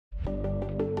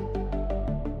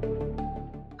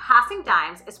Passing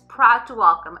Dimes is proud to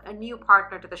welcome a new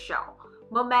partner to the show,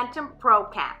 Momentum Pro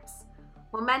Camps.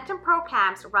 Momentum Pro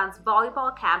Camps runs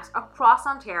volleyball camps across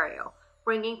Ontario,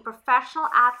 bringing professional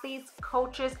athletes,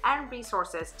 coaches, and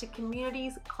resources to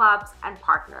communities, clubs, and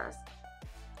partners.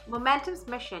 Momentum's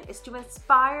mission is to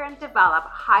inspire and develop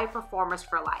high performers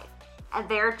for life, and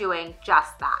they're doing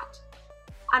just that.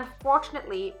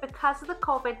 Unfortunately, because of the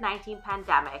COVID-19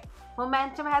 pandemic,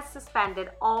 Momentum has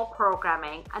suspended all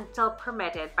programming until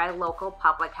permitted by local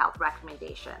public health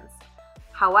recommendations.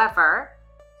 However,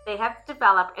 they have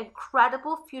developed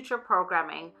incredible future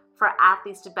programming for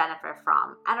athletes to benefit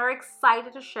from and are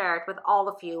excited to share it with all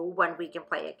of you when we can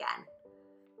play again.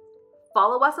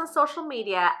 Follow us on social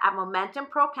media at Momentum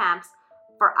Pro Camps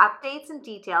for updates and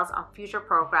details on future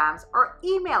programs, or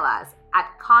email us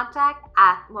at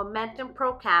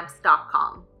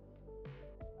contact@momentumprocamps.com.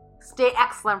 Stay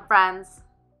excellent, friends.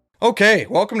 Okay,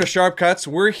 welcome to Sharp Cuts.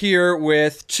 We're here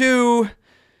with two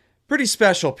pretty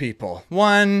special people.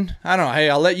 One, I don't know, hey,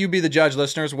 I'll let you be the judge,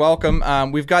 listeners. Welcome.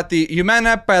 We've got the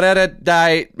Jimena Paredes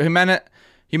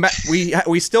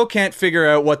we still can't figure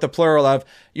out what the plural of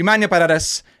Jimena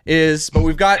Paredes is, but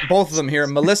we've got both of them here,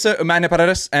 Melissa Jimena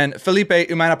Paredes and Felipe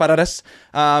Jimena Paredes,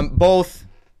 both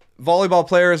volleyball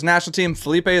players, national team.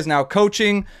 Felipe is now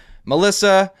coaching.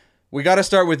 Melissa, we got to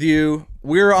start with you.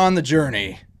 We're on the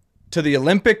journey to the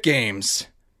Olympic Games.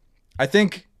 I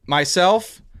think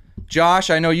myself, Josh,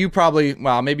 I know you probably,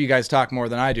 well, maybe you guys talk more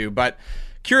than I do, but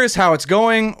curious how it's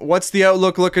going. What's the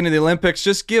outlook looking to the Olympics?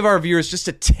 Just give our viewers just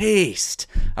a taste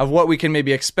of what we can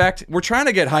maybe expect. We're trying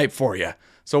to get hype for you.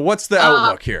 So what's the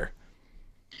outlook here?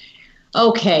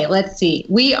 Okay, let's see.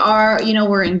 We are,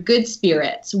 we're in good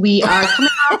spirits. We are coming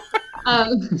off.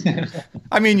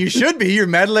 I mean, you should be. You're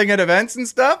medaling at events and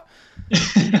stuff.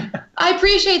 I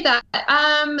appreciate that.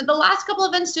 The last couple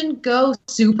events didn't go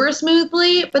super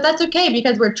smoothly, but that's okay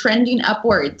because we're trending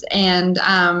upwards and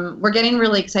we're getting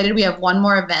really excited. We have one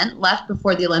more event left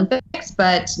before the Olympics,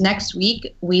 but next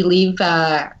week we leave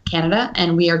Canada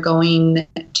and we are going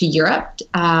to Europe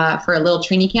for a little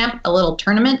training camp, a little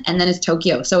tournament, and then it's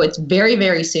Tokyo. So it's very,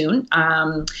 very soon.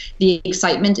 The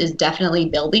excitement is definitely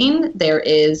building. There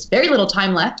is very little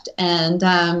time left,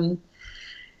 and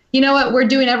you know what? We're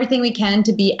doing everything we can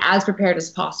to be as prepared as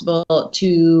possible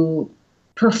to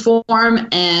perform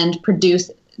and produce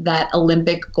that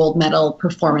Olympic gold medal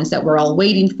performance that we're all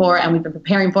waiting for and we've been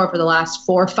preparing for the last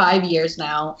 4 or 5 years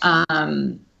now.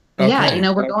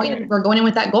 Yeah, we're going in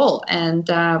with that goal, and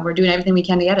we're doing everything we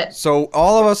can to get it. So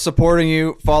all of us supporting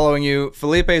you, following you.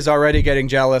 Felipe's already getting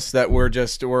jealous that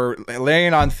we're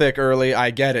laying on thick early. I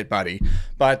get it, buddy.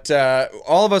 But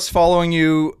all of us following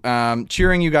you,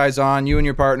 cheering you guys on, you and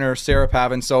your partner, Sarah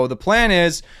Pavin. So the plan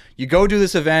is you go do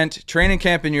this event, training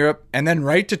camp in Europe, and then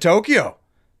right to Tokyo.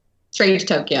 Straight to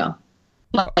Tokyo.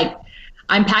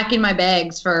 I'm packing my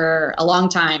bags for a long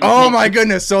time. Oh my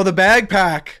goodness. So the bag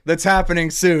pack that's happening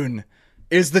soon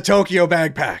is the Tokyo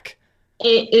bag pack.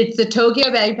 It's the Tokyo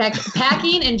bag pack.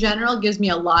 Packing in general gives me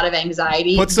a lot, of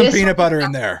anxiety. Put some peanut butter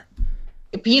in there.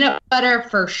 Peanut butter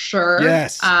for sure.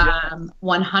 Yes.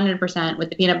 100% with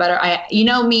the peanut butter.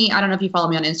 Me, I don't know if you follow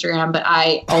me on Instagram, but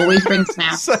I always bring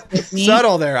snacks with me.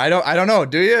 Subtle there. I don't know.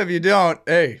 Do you? If you don't,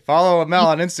 hey, follow Mel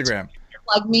on Instagram.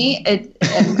 Plug me. It's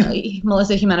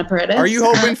Melissa Jimena Paredes. Are you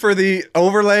hoping for the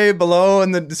overlay below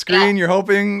in the screen? Yeah. You're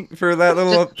hoping for that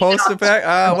little post effect?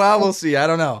 Well, we'll see. I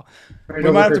don't know.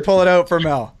 We might have to pull it out for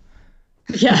Mel.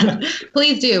 Yeah,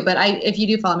 please do. But if you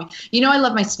do follow me, I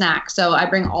love my snacks. So I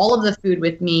bring all of the food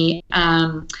with me.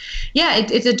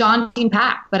 It's a daunting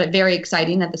pack, but very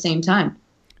exciting at the same time.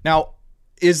 Now,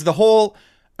 is the whole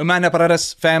Jimena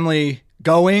Paredes family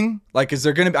going? Like, is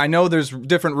there going to be, I know there's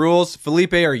different rules.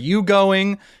 Felipe, are you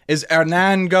going? Is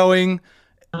Hernan going?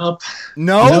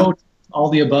 No? All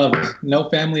the above. No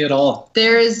family at all.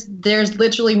 There's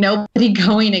literally nobody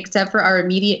going except for our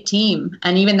immediate team.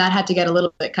 And even that had to get a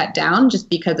little bit cut down just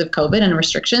because of COVID and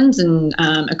restrictions and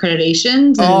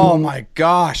accreditations. Oh my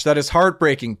gosh, that is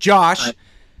heartbreaking. Josh,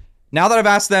 now that I've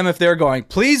asked them if they're going,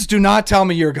 please do not tell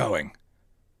me you're going.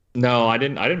 No, I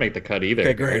didn't make the cut either.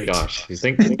 Okay, great. Gosh, you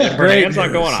think Hernan's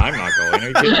not going? I'm not going. Are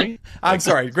you kidding me? I'm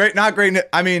sorry. Great, not great.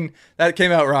 I mean, that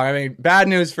came out wrong. I mean, bad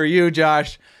news for you,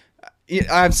 Josh.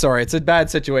 I'm sorry. It's a bad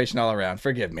situation all around.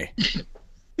 Forgive me.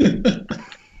 We're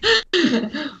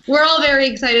all very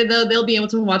excited, though. They'll be able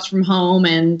to watch from home.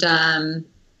 And,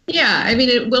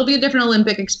 it will be a different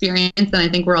Olympic experience than I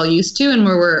think we're all used to and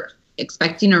where we're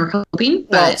expecting or hoping.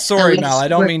 Well, sorry, Mel. I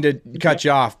don't mean to cut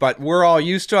you off, but we're all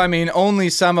used to, only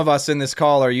some of us in this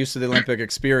call are used to the Olympic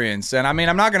experience. And, I'm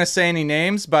not going to say any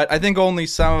names, but I think only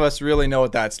some of us really know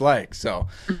what that's like. So,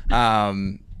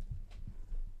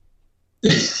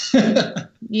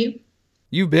 You?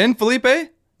 You've been,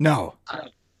 Felipe? No.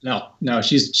 No,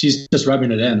 she's just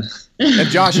rubbing it in. And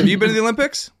Josh, have you been to the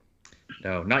Olympics?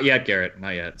 No, not yet, Garrett.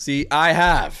 Not yet. See, I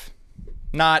have.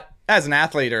 Not as an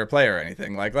athlete or a player or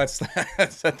anything. Like, let's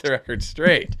set the record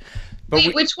straight. But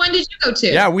Wait, which one did you go to?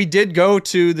 Yeah, we did go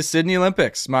to the Sydney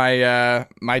Olympics. My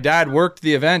dad worked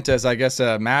the event as, I guess,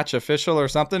 a match official or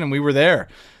something, and we were there.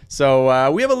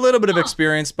 So we have a little bit of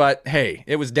experience, but hey,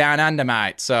 it was down under,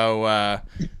 mate. So a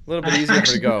little bit easier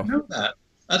to go. I know that.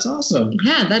 That's awesome.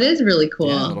 Yeah, that is really cool.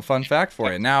 Yeah, a little fun fact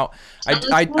for you. Now,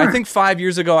 I think 5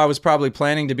 years ago I was probably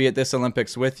planning to be at this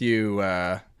Olympics with you,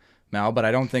 Mel, but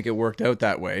I don't think it worked out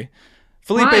that way.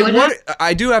 Felipe,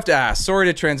 I do have to ask, sorry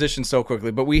to transition so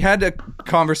quickly, but we had a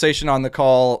conversation on the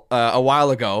call a while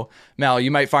ago. Mel,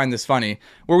 you might find this funny,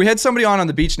 where we had somebody on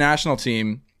the beach national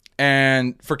team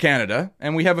and for Canada,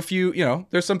 and we have a few,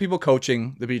 there's some people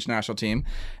coaching the beach national team,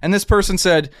 and this person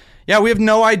said, yeah, we have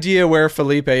no idea where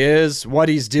Felipe is, what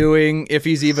he's doing, if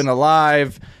he's even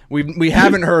alive. We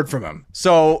haven't heard from him.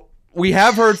 So we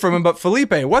have heard from him, but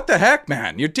Felipe, what the heck,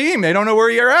 man? Your team, they don't know where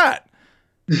you're at.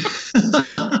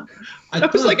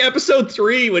 That was like episode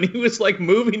 3 when he was like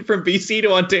moving from BC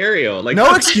to Ontario. Like,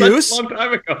 no excuse. A long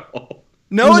time ago.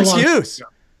 No excuse.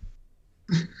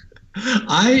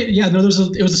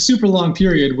 It was a super long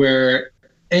period where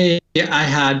I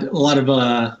had a lot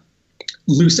of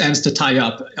loose ends to tie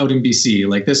up out in BC.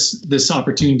 Like this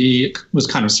opportunity was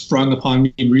kind of sprung upon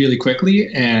me really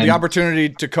quickly, and the opportunity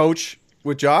to coach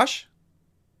with Josh.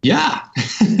 Yeah.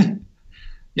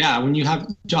 Yeah, when you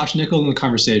have Josh Nicol in the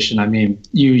conversation, I mean,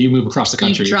 you move across the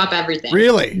country. You drop everything.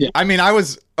 Really? Yeah. I mean, I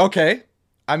was okay.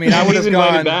 I mean, I would have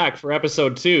gone back for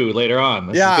episode 2 later on.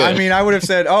 This I mean, I would have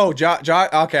said, "Oh, Josh,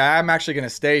 okay, I'm actually going to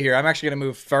stay here. I'm actually going to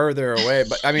move further away."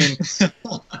 But I mean,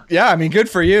 yeah, I mean, good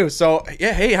for you. So,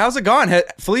 yeah, hey, how's it gone,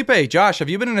 Felipe? Josh, have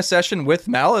you been in a session with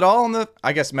Mel at all?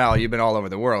 I guess Mel, you've been all over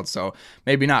the world, so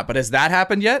maybe not. But has that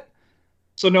happened yet?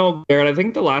 So no, Garrett, I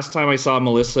think the last time I saw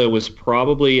Melissa was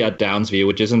probably at Downsview,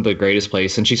 which isn't the greatest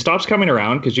place. And she stops coming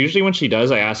around because usually when she does,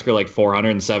 I ask her like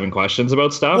 407 questions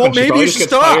about stuff. Well, and she maybe probably you just should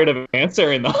gets stop. tired of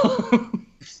answering them.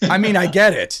 I mean, I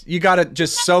get it. You got to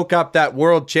just soak up that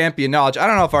world champion knowledge. I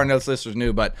don't know if our listeners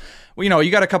knew, but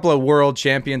you got a couple of world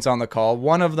champions on the call.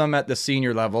 One of them at the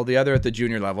senior level, the other at the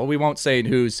junior level. We won't say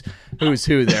who's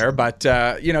who there, but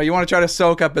you want to try to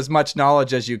soak up as much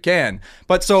knowledge as you can.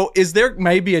 But so is there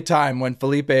maybe a time when,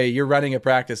 Felipe, you're running a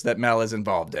practice that Mel is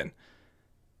involved in?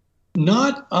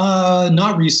 Not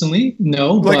recently,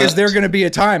 no. Like, but is there going to be a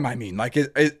time? I mean, like,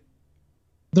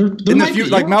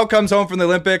 like Mel comes home from the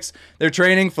Olympics, they're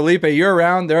training. Felipe, you're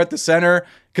around. They're at the center.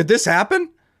 Could this happen?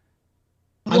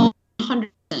 100%.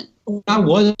 I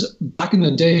was back in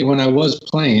the day when I was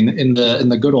playing in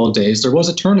the good old days. There was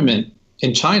a tournament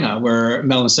in China where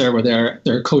Mel and Sarah were there.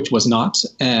 Their coach was not,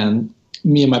 and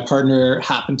me and my partner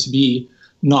happened to be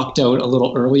knocked out a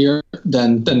little earlier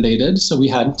than they did. So we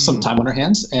had some time on our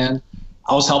hands, and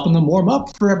I was helping them warm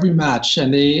up for every match,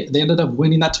 and they ended up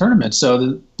winning that tournament.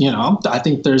 So I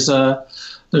think there's a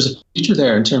future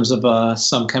there in terms of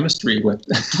some chemistry with.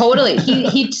 Totally.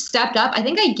 He stepped up. I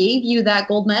think I gave you that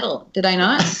gold medal. Did I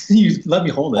not? You let me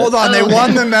hold it. Hold on. They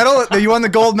won the medal. You won the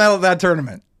gold medal at that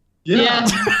tournament. Yeah.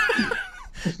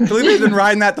 Felipe's been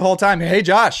riding that the whole time. Hey,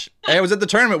 Josh. Hey, I was at the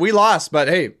tournament. We lost, but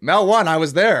hey, Mel won. I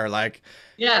was there. Like,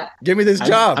 yeah. Give me this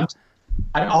job.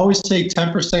 I always take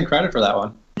 10% credit for that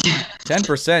one.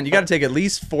 10%. You got to take at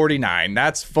least 49.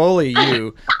 That's fully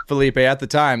you, Felipe, at the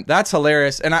time. That's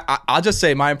hilarious. And I'll just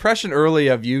say my impression early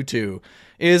of you two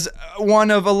is one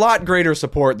of a lot greater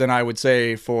support than I would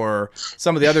say for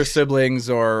some of the other siblings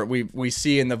or we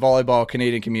see in the volleyball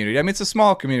Canadian community. I mean, it's a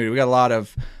small community. We got a lot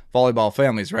of volleyball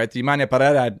families, right? The Imania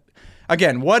Pareda.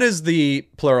 Again, what is the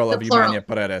plural of Imania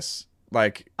Paredes?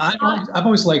 Like, I've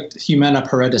always liked Jimena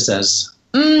Paredes.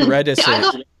 Paredes. I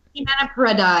go Jimena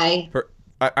Paredai.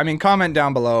 I mean, comment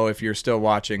down below if you're still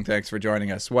watching. Thanks for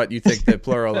joining us. What you think the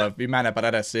plural of Jimena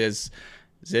Paredes is?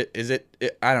 Is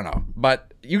it? I don't know.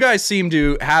 But you guys seem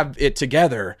to have it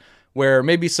together where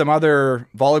maybe some other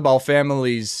volleyball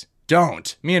families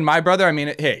don't. Me and my brother, I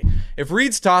mean, hey, if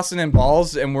Reed's tossing in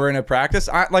balls and we're in a practice,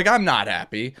 I'm not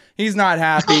happy. He's not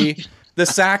happy. The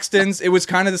Saxtons, it was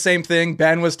kind of the same thing.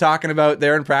 Ben was talking about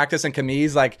there in practice, and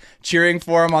Camille's like cheering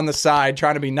for him on the side,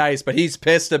 trying to be nice, but he's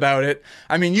pissed about it.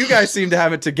 I mean, you guys seem to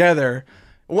have it together.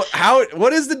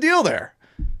 What is the deal there?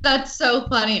 That's so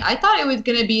funny. I thought it was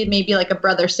going to be maybe like a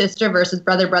brother-sister versus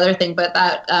brother-brother thing, but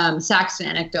that Saxton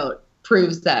anecdote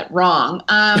proves that wrong.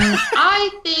 I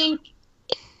think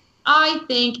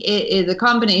it is a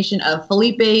combination of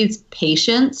Felipe's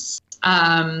patience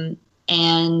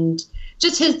and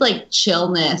just his like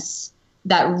chillness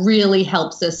that really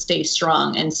helps us stay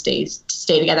strong and stay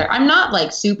together. I'm not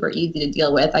like super easy to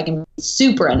deal with. I can be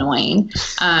super annoying.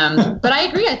 But I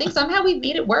agree. I think somehow we've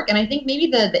made it work. And I think maybe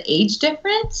the age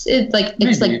difference is like,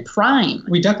 it's like prime.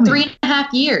 We definitely 3.5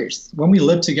 years. When we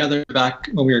lived together back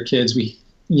when we were kids, we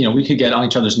could get on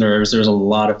each other's nerves. There was a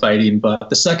lot of fighting, but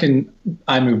the second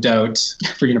I moved out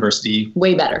for university,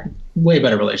 way better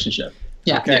relationship.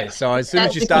 Yeah. Okay, so as soon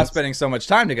as you stop spending so much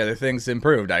time together, things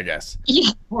improved, I guess. Yeah.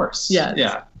 Of course. Yeah.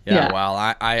 Yeah. Yeah, well,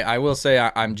 I will say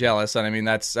I'm jealous, and I mean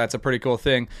that's a pretty cool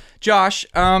thing. Josh,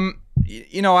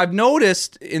 I've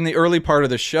noticed in the early part of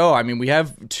the show, I mean, we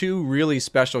have 2 really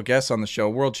special guests on the show,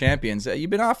 world champions.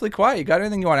 You've been awfully quiet. You got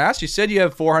anything you want to ask? You said you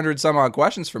have 400 some odd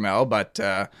questions for Mel, but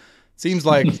seems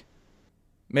like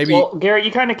maybe. Well, Garrett,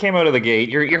 you kind of came out of the gate.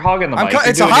 You're hogging the mic.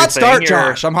 It's a hot start,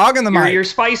 Josh. I'm hogging the mic. You're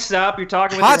spiced up. You're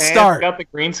talking with hot your hands. start. You got the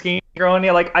green screen growing.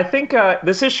 Yeah, like I think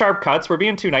this is Sharp Cuts. We're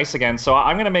being too nice again, so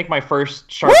I'm gonna make my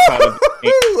first Sharp Cut. Of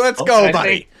Let's go,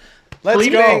 buddy. Let's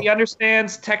Felipe, go. he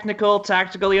understands technical,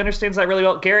 tactical. He understands that really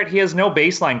well. Garrett, he has no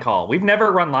baseline call. We've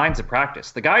never run lines at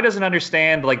practice. The guy doesn't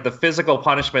understand like the physical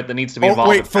punishment that needs to be involved.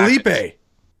 Wait, Felipe.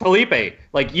 Felipe,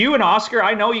 like you and Oscar,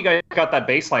 I know you guys got that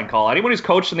baseline call. Anyone who's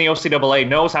coached in the OCAA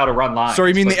knows how to run lines. So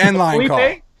you mean the end line Felipe,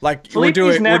 call? Like we're Felipe's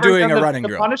doing never a done running the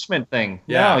drill. punishment thing.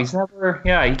 Yeah. No, he's never.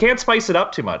 Yeah, he can't spice it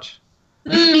up too much.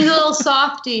 He's a little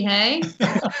softy, hey?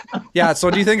 Yeah,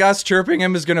 so do you think us chirping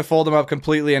him is going to fold him up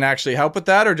completely and actually help with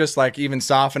that, or just like even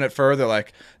soften it further?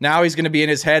 Like now he's going to be in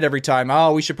his head every time.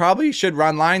 Oh, we should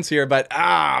run lines here, but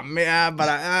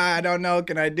I don't know.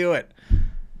 Can I do it?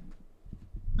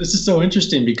 This is so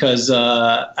interesting because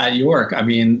at York, I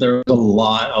mean, there was a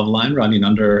lot of line running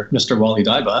under Mr. Wally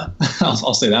Daiba.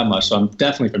 I'll say that much. So I'm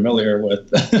definitely familiar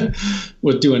with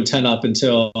with doing 10 up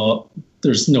until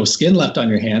there's no skin left on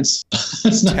your hands.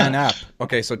 It's not 10 up.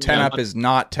 Okay, so 10 up is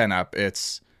not 10 up.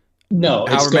 It's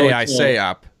however many I say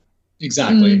up.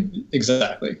 Exactly.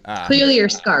 Clearly you're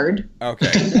scarred. Okay.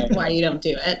 That's why you don't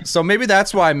do it. So maybe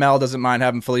that's why Mel doesn't mind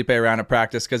having Felipe around at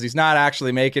practice, because he's not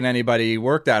actually making anybody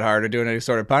work that hard or doing any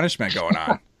sort of punishment going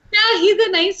on. Yeah, he's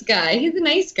a nice guy. He's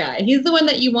the one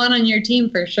that you want on your team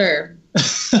for sure.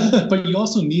 But you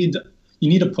also need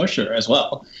a pusher as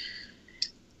well.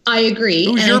 I agree.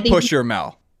 Who's your pusher,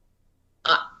 Mel?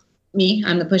 Me?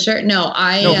 I'm the pusher? No,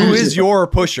 who is your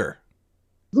pusher?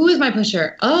 Who is my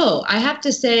pusher? Oh, I have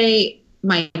to say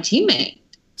my teammate.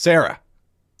 Sarah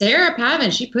Pavin.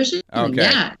 She pushes me.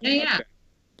 Okay. Yeah.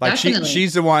 Like Definitely.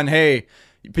 she's the one, hey,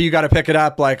 you got to pick it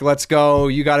up, like, let's go,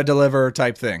 you got to deliver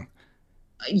type thing.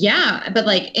 Yeah, but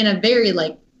like in a very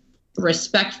like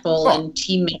respectful and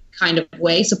teammate kind of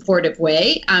way, supportive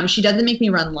way. She doesn't make me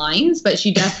run lines, but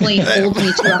she definitely holds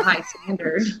me to a high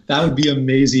standard. That would be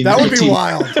amazing. That would be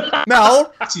wild.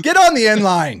 Mel, get on the end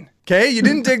line. Okay, you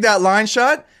didn't dig that line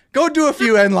shot. Go do a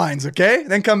few end lines, okay?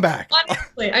 Then come back.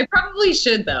 Honestly, I probably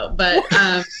should though, but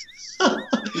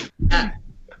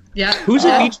yeah. Who's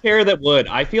a beach pair that would?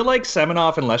 I feel like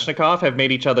Semenov and Leshnikov have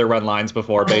made each other run lines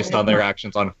before based on their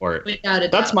actions on court.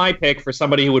 That's my pick for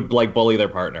somebody who would like bully their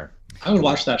partner. I would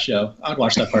watch that show. I would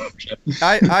watch that partnership.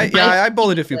 I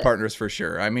bullied a few partners for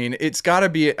sure. I mean, it's got to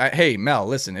be. Hey, Mel,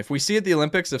 listen. If we see at the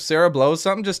Olympics, if Sarah blows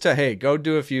something, just go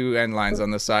do a few end lines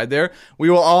on the side there. We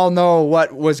will all know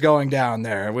what was going down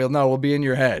there. We'll know. We'll be in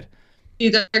your head.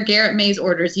 These are Garrett May's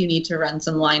orders. You need to run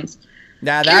some lines.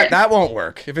 Nah, that won't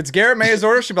work. If it's Garrett May's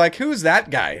order, she'll be like, "Who's that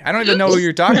guy? I don't even know who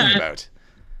you're talking about."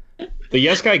 The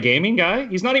Yes Guy gaming guy?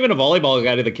 He's not even a volleyball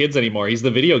guy to the kids anymore. He's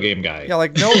the video game guy. Yeah,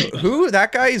 like, no, who?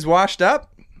 That guy? He's washed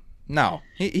up? No.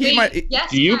 He might. Yes,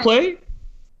 do you play?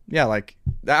 Yeah, like,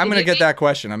 I'm going to get that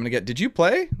question. I'm going to get, did you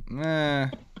play?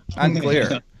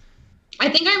 Unclear. I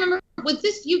think I remember, was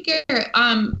this you, Garrett?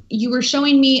 You were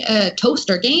showing me a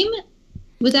toaster game?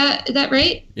 Is that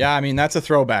right? Yeah, I mean, that's a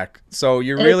throwback. So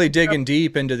you're really digging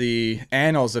deep into the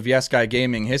annals of Yes Guy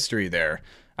gaming history there.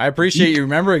 I appreciate you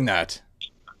remembering that.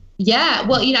 Yeah,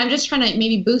 well, I'm just trying to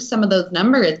maybe boost some of those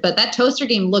numbers, but that toaster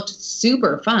game looked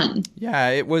super fun. Yeah,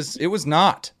 it was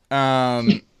not.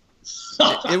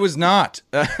 It was not.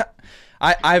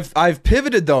 I've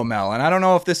pivoted though, Mel, and I don't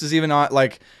know if this is even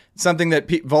like something that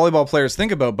volleyball players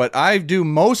think about, but I do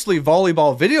mostly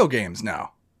volleyball video games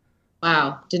now.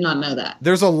 Wow, did not know that.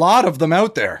 There's a lot of them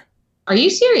out there. Are you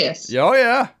serious? Oh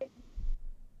yeah.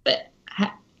 But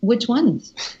which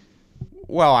ones?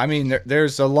 Well, I mean,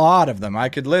 there's a lot of them. I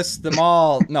could list them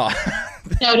all. No.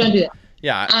 No, don't do that.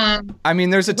 Yeah. I mean,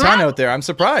 there's a ton out there. I'm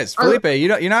surprised. Felipe,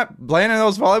 you're not playing in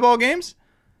those volleyball games?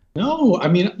 No, I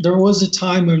mean, there was a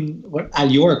time at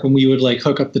York when we would like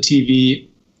hook up the TV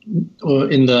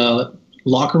in the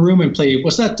locker room and play.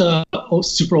 What's that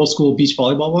super old school beach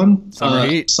volleyball one? Summer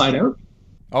Heat. Side Out.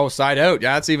 Oh, side out.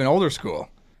 Yeah, that's even older school.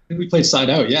 We played side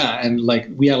out, yeah, and like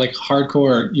we had like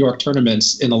hardcore York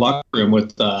tournaments in the locker room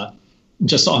with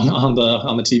just on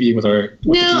the TV with our.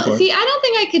 No, see, I don't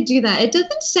think I could do that. It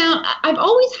doesn't sound. I've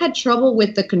always had trouble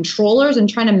with the controllers and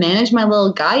trying to manage my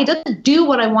little guy. It doesn't do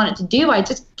what I want it to do. I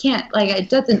just can't. Like, it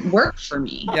doesn't work for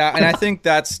me. Yeah, and I think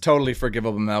that's totally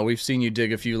forgivable, Mel. We've seen you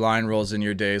dig a few line rolls in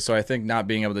your day, so I think not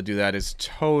being able to do that is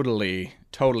totally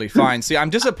fine. See, I'm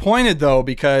disappointed though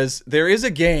because there is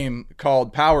a game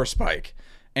called Power Spike.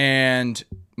 And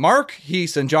Mark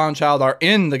Heese and John Child are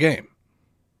in the game.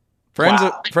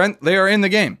 They are in the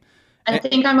game. I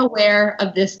think I'm aware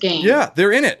of this game. Yeah,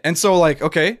 they're in it. And so, like,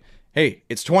 okay, hey,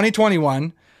 it's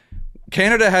 2021.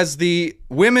 Canada has the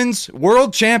women's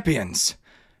world champions.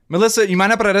 Melissa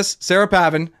Paredes, Sarah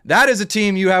Pavin. That is a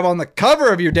team you have on the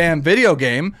cover of your damn video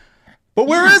game. But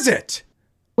where is it?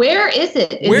 Where is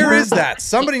it? Where is that?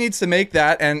 Somebody needs to make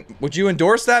that. And would you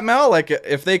endorse that, Mel? Like,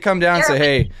 if they come down and say,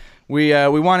 hey, we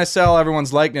want to sell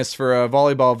everyone's likeness for a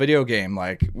volleyball video game.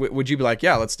 Like, would you be like,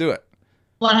 yeah, let's do it?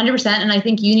 100%. And I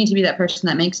think you need to be that person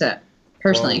that makes it,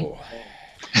 personally.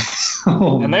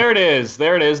 And there it is.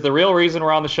 The real reason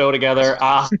we're on the show together.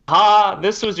 Aha!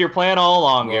 This was your plan all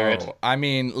along, Garrett. I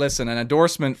mean, listen, an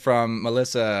endorsement from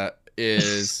Melissa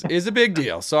is a big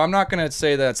deal. So I'm not going to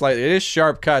say that it's lightly. It is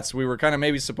sharp cuts. We were kind of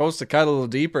maybe supposed to cut a little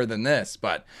deeper than this,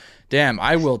 but damn,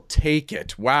 I will take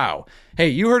it. Wow. Hey,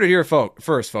 you heard it here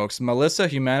first, folks. Melissa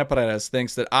Paredes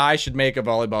thinks that I should make a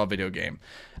volleyball video game.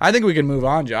 I think we can move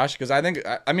on, Josh, because I think,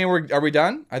 I mean, are we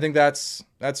done? I think that's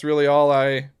really all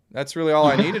I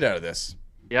needed out of this.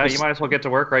 Yeah, you might as well get to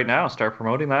work right now. Start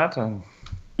promoting that. And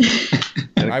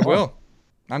I will.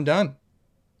 I'm done.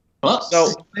 Well,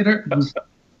 so later.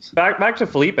 Back to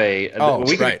Felipe.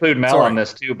 We can include Mel on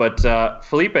this too, but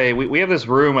Felipe, we have this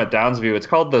room at Downsview. It's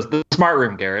called the Smart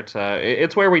Room, Garrett.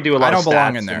 It's where we do a lot of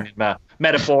stats in there. And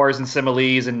metaphors and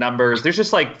similes and numbers. There's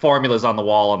just like formulas on the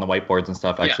wall on the whiteboards and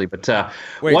stuff, actually. Yeah.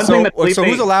 But so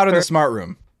who's allowed in the Smart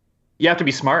Room? You have to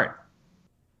be smart.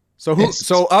 So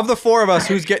So of the four of us,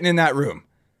 who's getting in that room?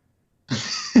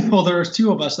 Well, there's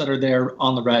two of us that are there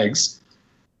on the regs.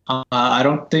 I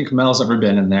don't think Mel's ever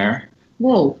been in there.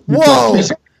 Whoa.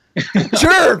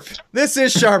 Chirp! This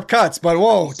is sharp cuts, but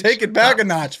whoa, take it back a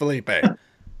notch, Felipe.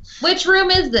 Which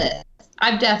room is this?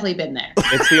 I've definitely been there.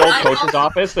 It's the old coach's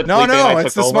office. That No,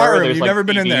 it's the Smart Room. There's You've never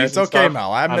been in there. It's okay,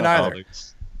 Mel. I haven't been either.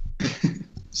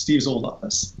 Steve's old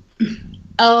office.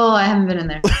 Oh, I haven't been in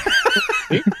there.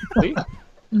 See?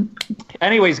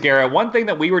 Anyways, Garrett, one thing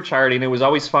that we were charting, it was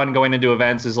always fun going into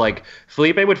events, is like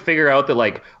Felipe would figure out that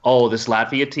like, oh, this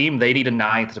Latvia team, they need a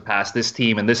 9th to pass this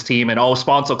team, and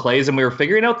Sponsor Clays, and we were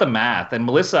figuring out the math. And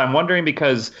Melissa, I'm wondering,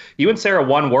 because you and Sarah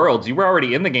won Worlds, you were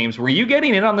already in the games, were you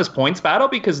getting in on this points battle?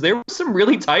 Because there were some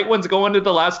really tight ones going to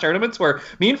the last tournaments where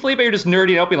me and Felipe are just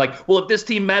nerding out, being like, well, if this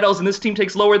team medals and this team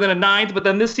takes lower than a 9th, but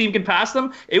then this team can pass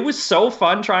them. It was so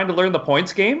fun trying to learn the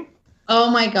points game. Oh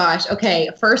my gosh. Okay,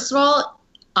 first of all,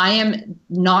 I am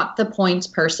not the points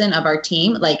person of our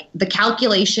team. Like the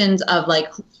calculations of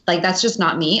like that's just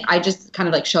not me. I just kind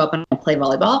of like show up and play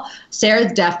volleyball.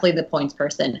 Sarah's definitely the points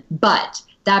person. But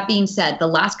that being said, the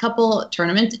last couple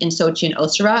tournaments in Sochi and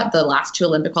Ostrava, the last 2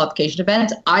 Olympic qualification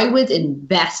events, I was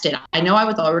invested. I know I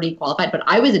was already qualified, but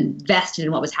I was invested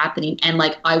in what was happening. And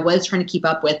like I was trying to keep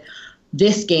up with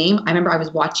this game. I remember I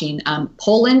was watching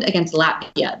Poland against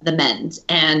Latvia, the men's,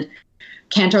 and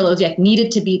Kantor Loziak needed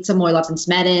to beat Samoilovs and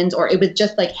Smedins, or it was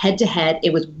just like head to head.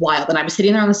 It was wild. And I was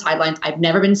sitting there on the sidelines. I've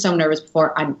never been so nervous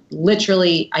before. I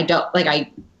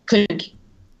couldn't,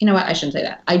 you know what? I shouldn't say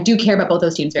that. I do care about both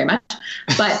those teams very much,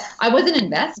 but I wasn't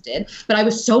invested, but I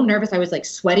was so nervous. I was like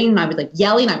sweating and I was like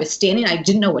yelling. I was standing. I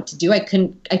didn't know what to do. I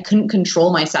couldn't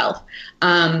control myself.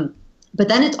 But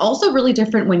then it's also really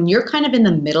different when you're kind of in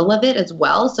the middle of it as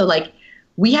well. So like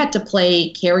we had to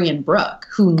play Carrie and Brooke,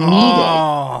 who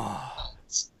needed.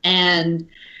 And,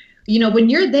 you know, when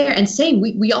you're there, and same,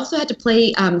 we also had to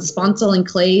play Sponsel and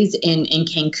Clays in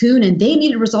Cancun, and they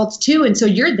needed results too. And so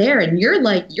you're there and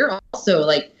you're also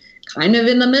like kind of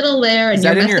in the middle there. And is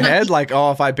that in your head? Like,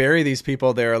 oh, if I bury these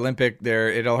people,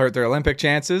 it'll hurt their Olympic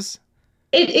chances?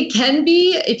 It can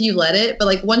be if you let it, but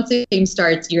like once the game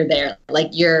starts, you're there. Like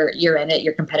you're in it.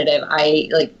 You're competitive. I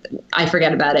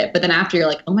forget about it, but then after you're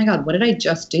like, oh my god, what did I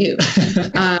just do?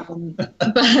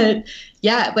 But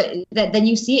yeah, but then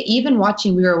you see it. Even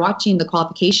we were watching the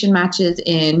qualification matches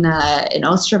in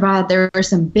Ostrava. There were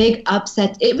some big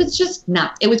upsets. It was just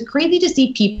nuts. It was crazy to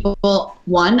see people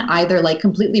either like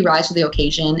completely rise to the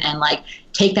occasion and like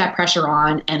take that pressure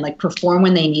on and like perform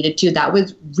when they needed to. That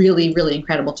was really, really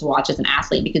incredible to watch as an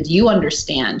athlete, because you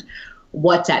understand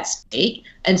what's at stake.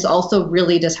 And it's also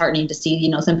really disheartening to see, you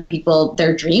know, some people,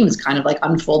 their dreams kind of like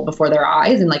unfold before their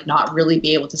eyes and like not really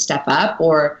be able to step up.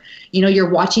 Or, you know, you're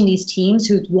watching these teams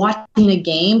who's watching a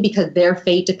game because their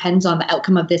fate depends on the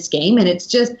outcome of this game. And it's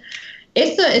just,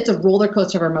 it's a roller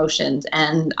coaster of emotions,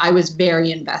 and I was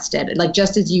very invested. Like,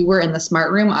 just as you were in the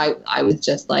smart room, I was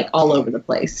just like all over the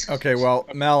place. Okay, well,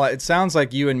 Mel, it sounds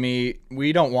like you and me,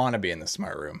 we don't want to be in the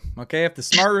smart room. Okay, if the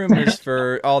smart room is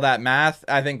for all that math,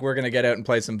 I think we're gonna get out and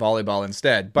play some volleyball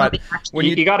instead. But when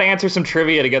you got to answer some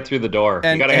trivia to get through the door.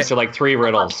 You got to answer like 3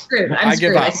 riddles. I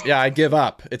give up. Yeah, I give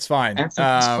up. It's fine.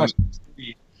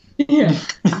 Yeah.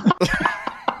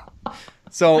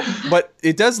 So, but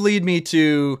it does lead me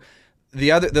to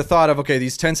the thought of, okay,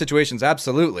 these 10 situations,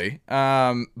 absolutely.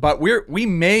 But we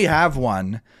may have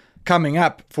one coming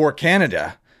up for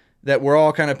Canada that we're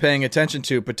all kind of paying attention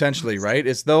to potentially, right?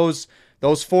 It's those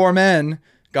 4 men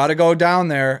got to go down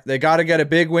there. They got to get a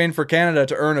big win for Canada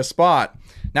to earn a spot.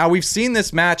 Now, we've seen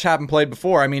this match happen played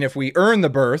before. I mean, if we earn the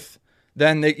berth,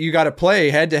 then you got to play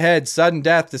head-to-head, sudden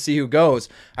death to see who goes.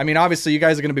 I mean, obviously, you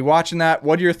guys are going to be watching that.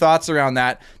 What are your thoughts around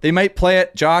that? They might play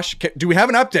it. Josh, do we have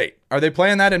an update? Are they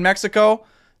playing that in Mexico?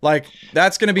 Like,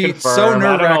 that's going to be so nerve-wracking for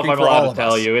all of us. I don't know if I'm allowed to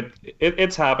tell you.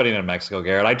 It's happening in Mexico,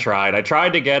 Garrett. I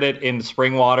tried to get it in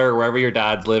Springwater, wherever your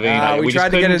dad's living. We tried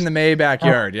to get it in the May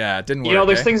backyard. Yeah, it didn't work. You know,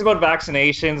 there's things about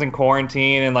vaccinations and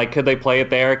quarantine, and like, could they play it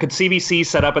there? Could CBC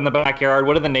set up in the backyard?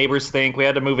 What do the neighbors think? We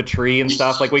had to move a tree and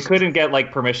stuff. Like, we couldn't get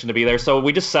like permission to be there, so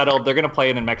we just settled. They're going to play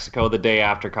it in Mexico the day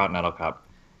after Continental Cup.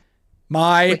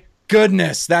 My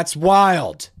goodness, that's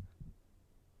wild.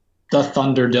 The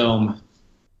Thunderdome.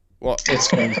 Well,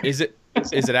 is it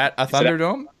at a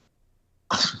Thunderdome?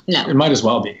 No, it might as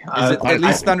well be. Is it at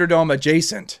least Thunderdome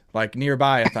adjacent, like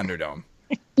nearby a Thunderdome?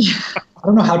 I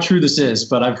don't know how true this is,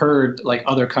 but I've heard like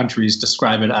other countries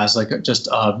describe it as like just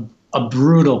a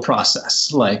brutal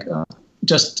process, like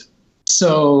just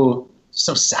so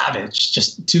savage.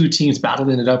 Just 2 teams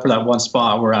battling it out for that one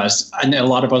spot, whereas in a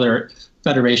lot of other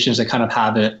federations that kind of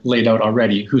have it laid out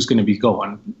already who's going to be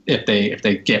going if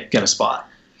they get a spot.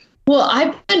 Well,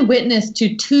 I've been witness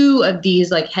to 2 of these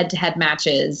like head-to-head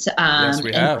matches. Yes,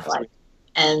 we have.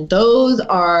 And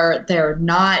they're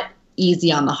not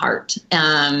easy on the heart.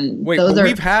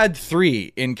 We've had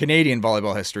 3 in Canadian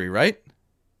volleyball history, right?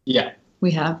 Yeah, we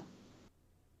have.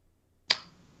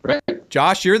 Right.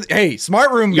 Josh, hey, smart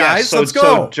room guys, let's go.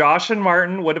 So Josh and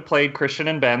Martin would have played Christian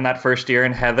and Ben that first year,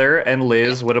 and Heather and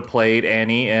Liz would have played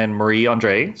Annie and Marie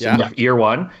Andre, year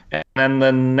 1. And then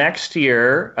the next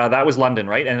year, that was London,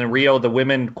 right? And in Rio, the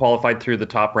women qualified through the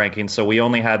top ranking, so we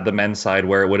only had the men's side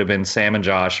where it would have been Sam and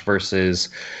Josh versus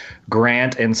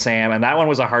Grant and Sam, and that one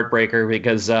was a heartbreaker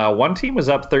because one team was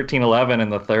up 13-11 in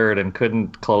the third and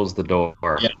couldn't close the door.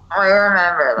 Yeah. I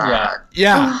remember that.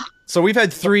 Yeah. So we've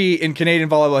had 3 in Canadian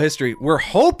volleyball history. We're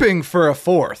hoping for a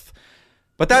 4th,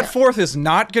 but that 4th is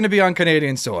not going to be on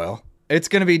Canadian soil. It's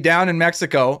going to be down in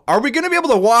Mexico. Are we going to be able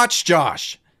to watch,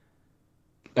 Josh?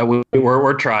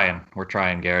 We're trying. We're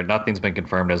trying, Garrett. Nothing's been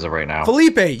confirmed as of right now.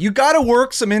 Felipe, you got to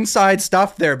work some inside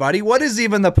stuff there, buddy. What is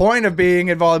even the point of being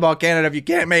in Volleyball Canada if you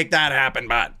can't make that happen,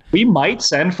 bud? We might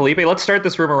send Felipe. Let's start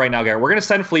this rumor right now, Garrett. We're going to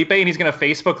send Felipe, and he's going to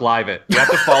Facebook Live it. You have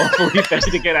to follow Felipe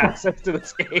to get access to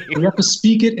this game. We have to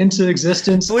speak it into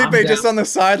existence. Felipe just on the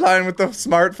sideline with the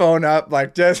smartphone up,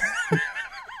 like just...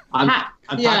 I'm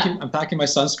packing my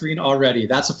sunscreen already.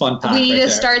 That's a fun pack. We need to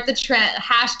start the trend.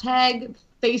 Hashtag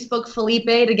Facebook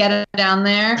Felipe to get it down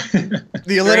there.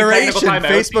 The alliteration.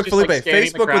 Facebook Felipe. Like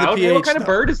Facebook with a PH. What kind of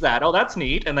bird is that? Oh, that's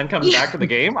neat. And then comes back to the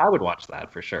game. I would watch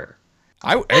that for sure.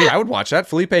 I would watch that.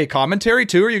 Felipe, commentary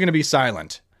too, or are you going to be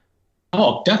silent?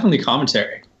 Oh, definitely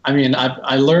commentary. I mean,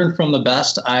 I learned from the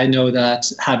best. I know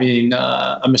that having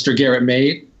a Mr. Garrett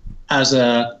May as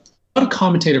not a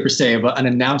commentator per se, but an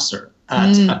announcer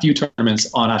at a few tournaments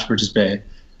on Ashbridges Bay.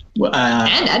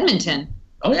 And Edmonton.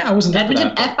 Oh, yeah, I wasn't there for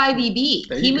that.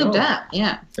 FIVB. He moved up.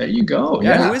 Yeah. There you go.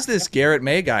 Yeah, who is this Garrett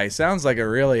May guy? Sounds like a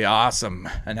really awesome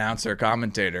announcer,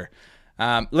 commentator.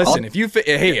 Listen, if a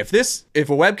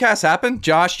webcast happened,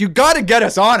 Josh, you got to get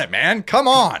us on it, man. Come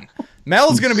on.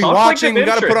 Mel's going to be watching. We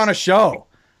got to put on a show.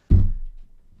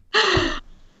 No?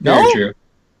 Very true.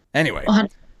 Anyway,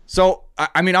 so,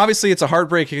 I mean, obviously it's a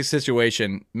heartbreaking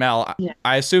situation. Mel,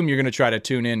 I assume you're going to try to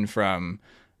tune in from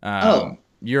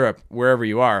Europe, wherever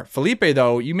you are. Felipe,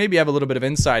 though, you maybe have a little bit of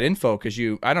inside info because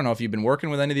I don't know if you've been working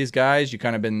with any of these guys. You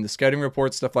kind of been the scouting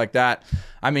reports, stuff like that.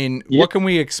 I mean, what can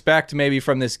we expect maybe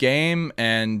from this game?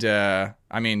 And, I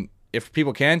mean, if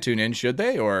people can tune in, should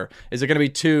they? Or is it going to be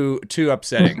too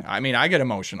upsetting? I mean, I get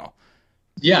emotional.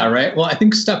 Yeah, right. Well, I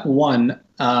think step one,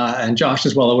 and Josh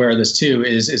is well aware of this too,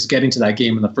 is getting to that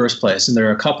game in the first place. And there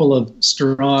are a couple of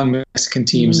strong Mexican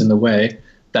teams in the way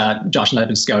that Josh and I have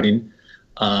been scouting.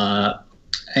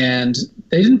 And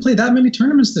they didn't play that many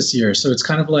tournaments this year. So it's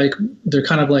kind of like they're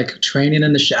kind of like training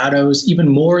in the shadows. Even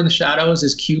more in the shadows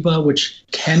is Cuba, which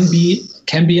can be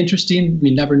interesting.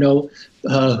 We never know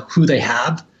who they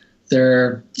have.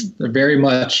 They're very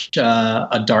much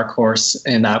a dark horse,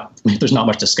 and that there's not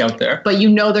much to scout there. But you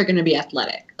know they're going to be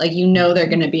athletic. Like, you know they're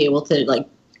going to be able to like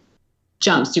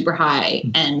jump super high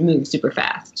and move super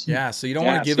fast. Yeah, so you don't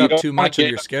want to give up too much of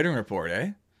your scouting report,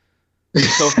 eh?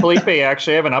 So Felipe,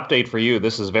 actually, I have an update for you.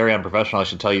 This is very unprofessional. I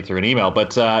should tell you through an email.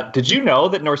 But did you know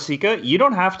that NORCECA, you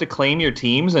don't have to claim your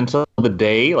teams until the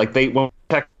day? Like, they won't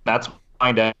check. That's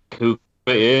find out who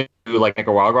is, who like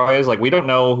Nicaragua is. Like, we don't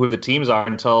know who the teams are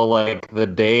until like the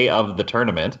day of the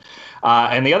tournament.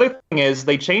 And the other thing is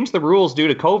they changed the rules due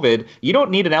to COVID. You don't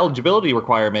need an eligibility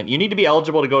requirement. You need to be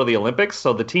eligible to go to the Olympics.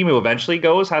 So the team who eventually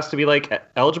goes has to be like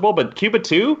eligible. But Cuba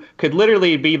 2 could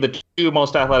literally be the two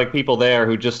most athletic people there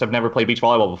who just have never played beach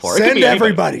volleyball before. Send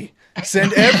everybody.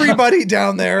 Send everybody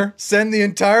down there. Send the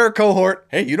entire cohort.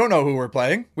 Hey, you don't know who we're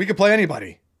playing. We could play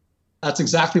anybody. That's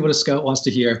exactly what a scout wants to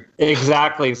hear.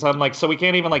 Exactly. So I'm like, so we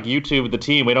can't even like YouTube the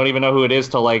team. We don't even know who it is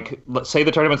till like, let's say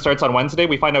the tournament starts on Wednesday.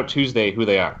 We find out Tuesday who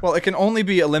they are. Well, it can only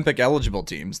be Olympic eligible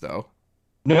teams, though.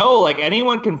 No, like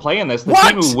anyone can play in this. The What?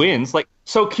 team who wins, like,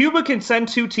 so Cuba can send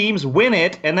two teams, win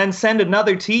it, and then send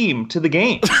another team to the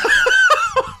game.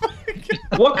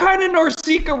 What kind of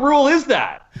NORCECA rule is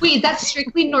that? Wait, that's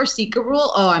strictly NORCECA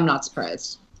rule? Oh, I'm not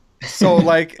surprised. So,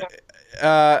 like,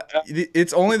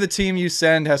 it's only the team you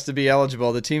send has to be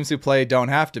eligible. The teams who play don't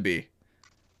have to be.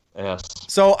 Yes.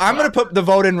 So I'm going to put the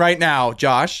vote in right now,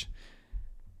 Josh.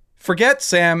 Forget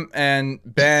Sam and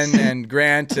Ben and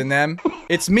Grant and them.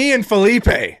 It's me and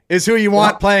Felipe is who you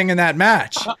want playing in that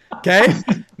match. Okay?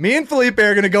 Me and Felipe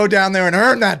are going to go down there and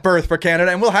earn that berth for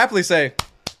Canada, and we'll happily say,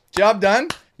 job done.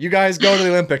 You guys go to the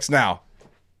Olympics now.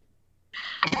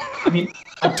 I mean,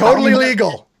 Totally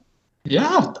legal.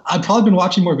 Yeah, I've probably been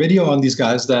watching more video on these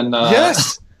guys than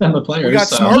Yes. than the players. We got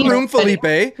so. Smart Room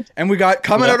Felipe, and we got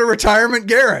coming out of retirement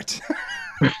Garrett.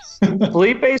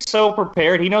 Felipe's so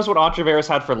prepared. He knows what Entreveros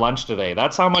had for lunch today.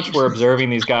 That's how much we're observing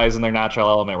these guys in their natural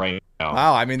element right now.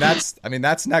 Wow, I mean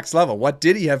that's next level. What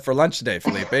did he have for lunch today,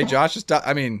 Felipe? Josh is.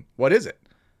 I mean, what is it?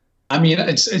 I mean,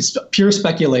 it's pure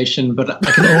speculation, but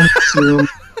I can only assume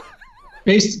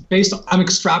based. I'm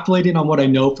extrapolating on what I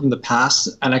know from the past,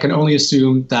 and I can only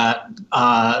assume that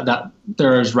that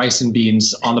there's rice and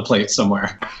beans on the plate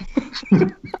somewhere.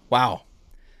 Wow.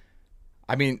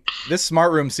 I mean, this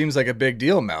Smart Room seems like a big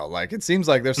deal, Mel. Like, it seems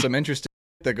like there's some interesting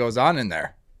that goes on in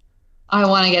there. I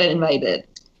want to get invited.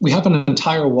 We have an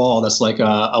entire wall that's like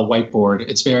a whiteboard.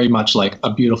 It's very much like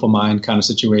a Beautiful Mind kind of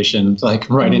situation. Like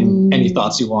writing any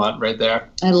thoughts you want right there.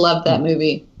 I love that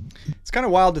movie. It's kind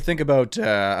of wild to think about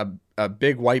a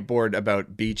big whiteboard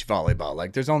about beach volleyball.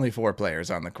 Like, there's only 4 players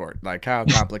on the court. Like, how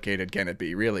complicated can it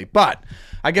be, really? But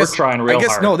I guess We're trying real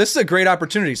hard. No, this is a great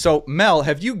opportunity. So, Mel,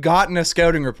 have you gotten a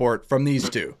scouting report from these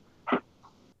two?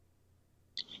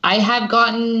 I have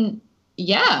gotten,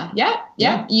 yeah.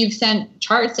 You've sent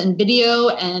charts and video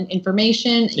and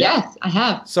information. Yeah. Yes, I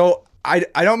have. So I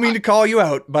don't mean to call you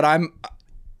out, but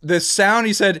the sound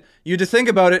you said you had to think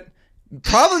about it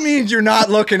probably means you're not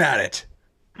looking at it.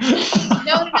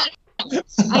 No.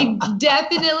 I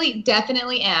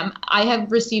definitely am. I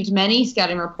have received many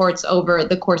scouting reports over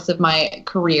the course of my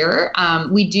career.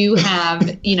 We do have,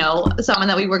 someone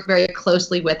that we work very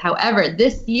closely with. However,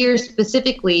 this year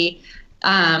specifically,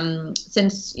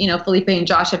 since, Felipe and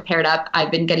Josh have paired up,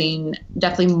 I've been getting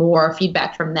definitely more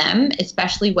feedback from them,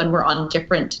 especially when we're on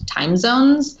different time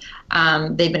zones.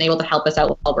 They've been able to help us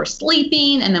out while we're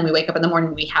sleeping. And then we wake up in the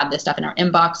morning, we have this stuff in our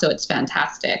inbox. So it's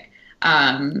fantastic.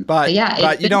 But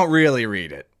you don't really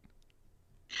read it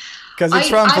because it's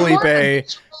from Felipe.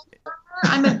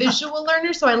 I'm a visual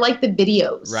learner, so I like the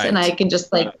videos, Right. and I can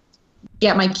just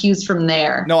get my cues from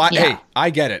there. No, hey,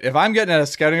 I get it. If I'm getting a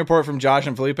scouting report from Josh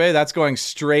and Felipe, that's going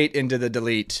straight into the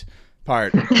delete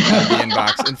part of the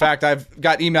inbox. In fact, I've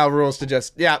got email rules to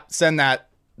just send that.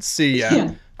 See ya.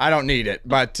 Yeah. I don't need it,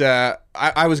 but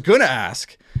I was gonna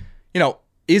ask,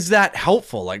 is that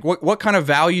helpful? Like, what kind of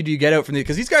value do you get out from these?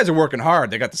 Because these guys are working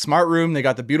hard. They got the Smart Room. They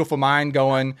got the Beautiful Mind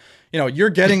going. You're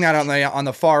getting that on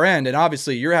the far end, and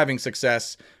obviously you're having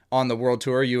success on the World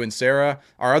Tour. You and Sarah,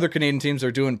 our other Canadian teams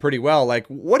are doing pretty well. Like,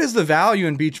 what is the value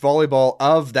in beach volleyball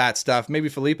of that stuff? Maybe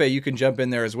Felipe, you can jump in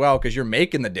there as well because you're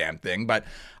making the damn thing. But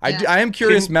I am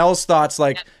curious, Mel's thoughts.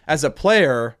 Like, as a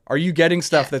player, are you getting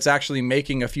stuff that's actually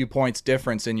making a few points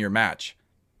difference in your match?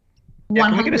 Yeah,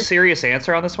 can we get a serious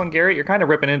answer on this one, Garrett? You're kind of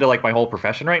ripping into like my whole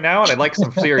profession right now, and I'd like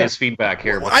some serious feedback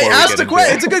here. I asked a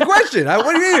question. It's a good question.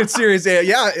 What do you mean it's serious?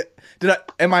 Yeah.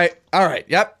 Am I? All right.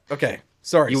 Yep. Okay.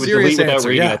 Sorry. You would serious delete without answer,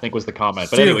 reading, yeah. I think was the comment.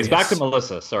 But Serious. anyways, back to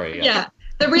Melissa. Sorry. Yeah.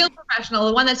 The real professional,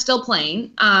 the one that's still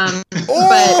playing. But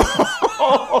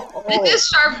this is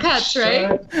Sharp Cuts,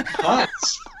 right?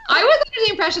 Cuts. I was under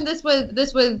the impression this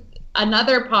was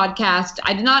another podcast.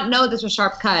 I did not know this was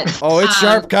Sharp Cuts. Oh, it's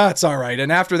Sharp Cuts, all right.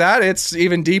 And after that, it's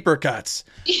even deeper cuts.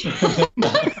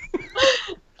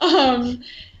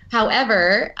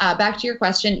 However, back to your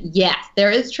question, yes,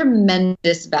 there is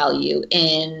tremendous value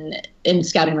in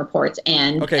scouting reports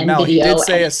and Mel, video. he did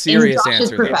say a serious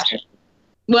answer.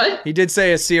 What? He did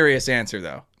say a serious answer,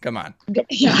 though. Come on.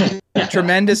 Yeah.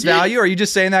 Tremendous value? Are you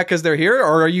just saying that because they're here,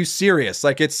 or are you serious?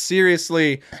 Like, it's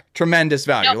seriously tremendous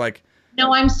value.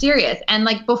 No, I'm serious. And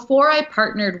like before I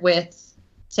partnered with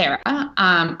Sarah,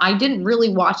 I didn't really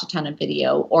watch a ton of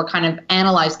video or kind of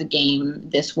analyze the game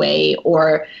this way,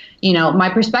 or, my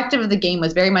perspective of the game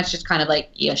was very much just kind of like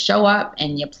you show up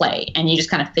and you play and you just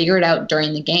kind of figure it out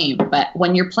during the game. But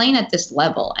when you're playing at this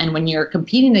level and when you're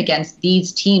competing against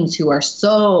these teams who are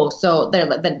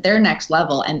they're next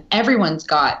level, and everyone's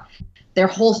got their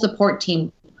whole support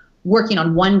team working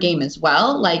on one game as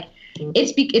well, like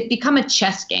it's become a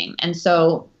chess game. And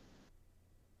so,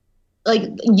 like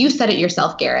you said it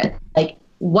yourself, Garrett, like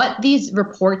what these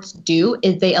reports do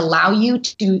is they allow you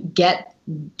to get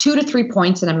 2 to 3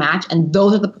 points in a match, and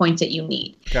those are the points that you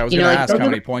need. Okay, I was going to ask how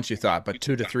many points you thought, but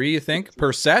 2 to 3, you think,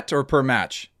 per set or per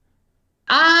match?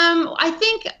 I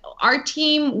think our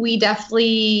team, we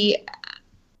definitely,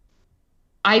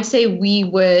 I'd say we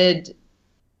would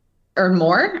earn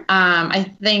more. I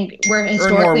think we're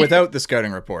historically... Earn more without the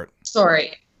scouting report.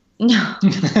 Sorry. No.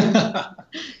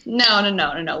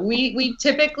 No. We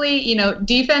typically,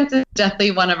 defense is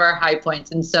definitely one of our high points.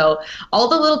 And so all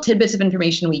the little tidbits of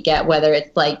information we get, whether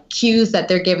it's like cues that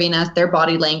they're giving us, their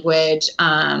body language,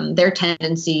 their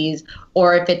tendencies,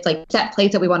 or if it's like set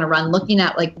plays that we want to run, looking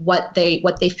at like what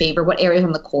they favor, what areas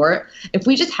on the court, if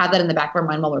we just have that in the back of our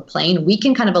mind while we're playing, we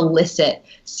can kind of elicit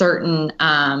certain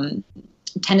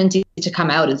tendencies to come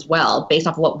out as well based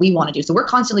off of what we want to do. So we're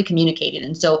constantly communicating.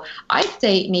 And so I'd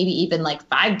say maybe even like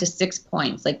 5 to 6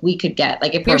 points like we could get.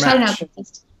 Like if you're starting out,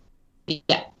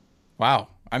 yeah. Wow.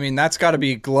 I mean, that's got to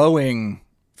be glowing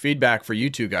feedback for you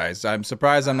two guys. I'm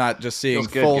surprised I'm not just seeing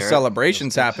full Garrett.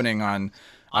 celebrations happening on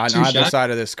either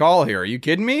side of this call here. Are you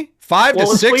kidding me? 5 to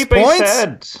 6 Felipe points?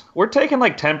 Said, we're taking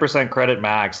like 10% credit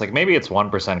max. Like maybe it's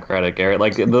 1% credit, Garrett.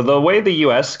 Like the way the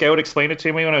US scout explained it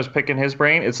to me when I was picking his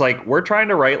brain, it's like we're trying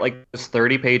to write like this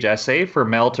 30-page essay for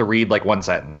Mel to read like one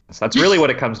sentence. That's really what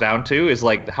it comes down to, is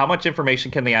like how much information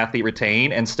can the athlete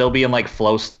retain and still be in like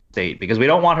flow state, because we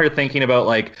don't want her thinking about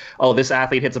like, oh, this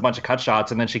athlete hits a bunch of cut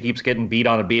shots and then she keeps getting beat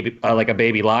on a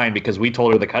baby line because we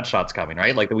told her the cut shot's coming,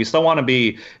 right? Like we still want to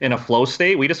be in a flow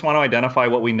state. We just want to identify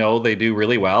what we know they do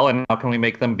really well and how can we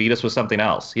make them beat us with something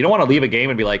else. You don't want to leave a game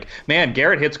and be like, man,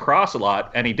 Garrett hits cross a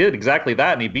lot and he did exactly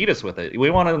that and he beat us with it. We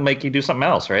want to make you do something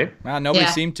else, right? Well, nobody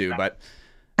seemed to, but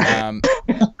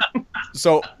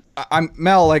so I'm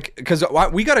Mel, like, because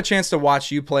we got a chance to watch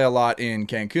you play a lot in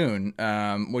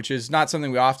Cancun, which is not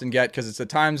something we often get because it's the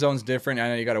time zone's different. I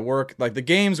know you got to work. Like the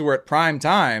games were at prime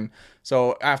time,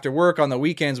 so after work on the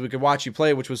weekends we could watch you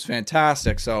play, which was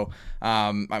fantastic. So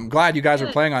I'm glad you guys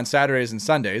were playing on Saturdays and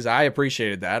Sundays. I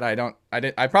appreciated that.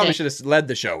 I probably should have led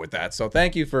the show with that. So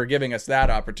thank you for giving us that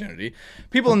opportunity.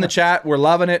 People in the chat were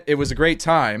loving it. It was a great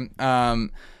time.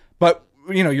 But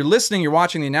you're listening, you're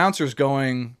watching the announcers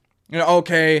going,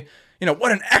 okay,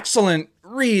 what an excellent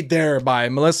read there by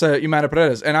Melissa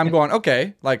Umana-Paredes. And I'm going,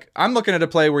 okay, like I'm looking at a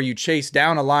play where you chase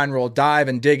down a line roll, dive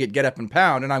and dig it, get up and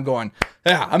pound. And I'm going,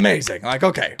 yeah, amazing. Like,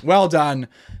 okay, well done.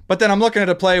 But then I'm looking at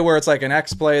a play where it's like an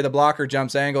X play, the blocker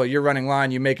jumps angle, you're running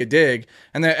line, you make a dig.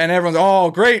 And everyone's,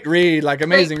 oh, great read, like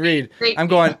amazing read. I'm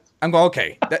going,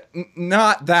 okay,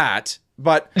 not that.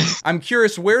 But I'm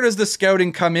curious, where does the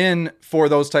scouting come in for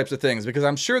those types of things? Because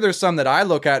I'm sure there's some that I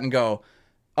look at and go,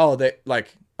 oh,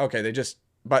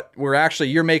 but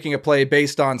you're making a play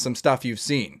based on some stuff you've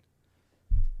seen.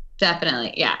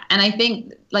 Definitely. Yeah. And I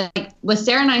think like with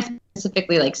Sarah and I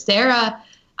specifically, like Sarah,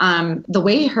 the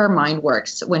way her mind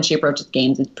works when she approaches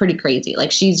games is pretty crazy.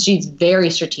 Like she's very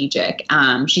strategic.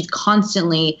 She's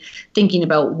constantly thinking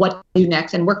about what to do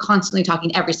next, and we're constantly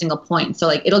talking every single point. So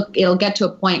like it'll get to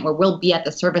a point where we'll be at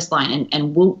the service line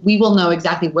and we will know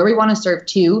exactly where we want to serve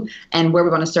to and where we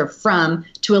want to serve from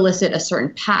to elicit a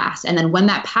certain pass. And then when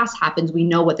that pass happens, we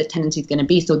know what the tendency is going to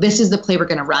be. So this is the play we're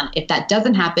going to run. If that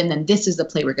doesn't happen, then this is the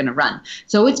play we're going to run.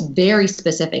 So it's very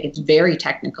specific. It's very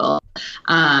technical.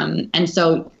 And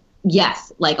so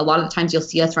yes, like a lot of the times you'll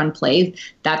see us run plays.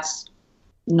 That's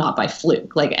not by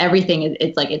fluke. Like everything is,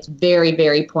 it's very,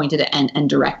 very pointed and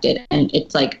directed, and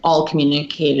it's like all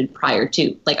communicated prior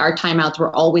to. Like our timeouts,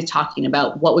 we're always talking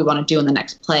about what we want to do in the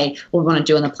next play, what we want to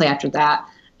do in the play after that,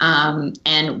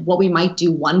 and what we might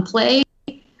do one play.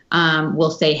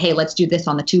 We'll say, hey, let's do this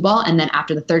on the 2 ball, and then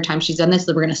after the third time she's done this,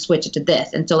 then we're going to switch it to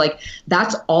this. And so like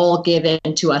that's all given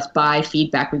to us by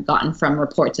feedback we've gotten from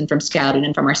reports and from scouting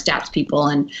and from our stats people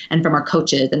and from our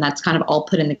coaches, and that's kind of all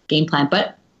put in the game plan.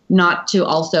 But not to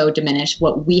also diminish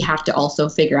what we have to also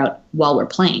figure out while we're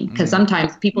playing, because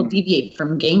sometimes people deviate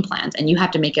from game plans and you have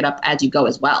to make it up as you go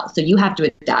as well. So you have to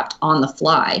adapt on the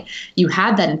fly. You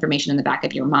have that information in the back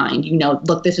of your mind. You know,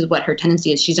 look, this is what her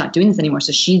tendency is. She's not doing this anymore,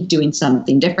 so she's doing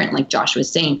something different. Like Josh was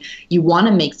saying, you want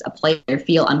to make a player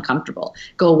feel uncomfortable,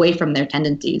 go away from their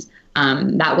tendencies.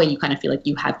 That way you kind of feel like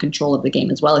you have control of the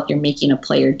game as well if you're making a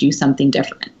player do something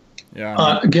different.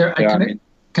 Yeah. Garrett,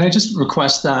 can I just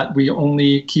request that we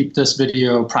only keep this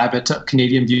video private to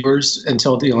Canadian viewers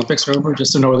until the Olympics are over,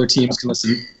 just so no other teams can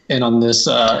listen in on this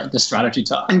this strategy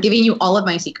talk? I'm giving you all of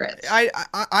my secrets.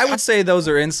 I would say those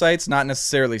are insights, not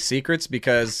necessarily secrets,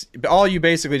 because all you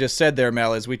basically just said there,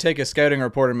 Mel, is we take a scouting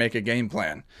report and make a game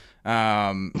plan.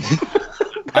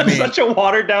 That's such a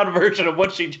watered down version of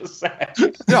what she just said.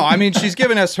 No, I mean, she's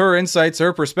giving us her insights,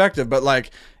 her perspective, but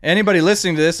like anybody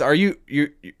listening to this, are you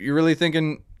really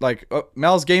thinking like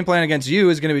Mel's game plan against you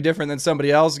is going to be different than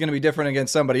somebody else is going to be different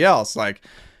against somebody else? Like,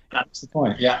 that's the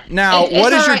point. Yeah. Now,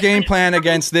 what is your game plan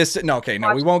against this? No, okay,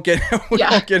 no, we won't get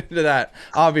won't get into that,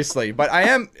 obviously. But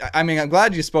I'm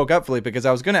glad you spoke up, Felipe, because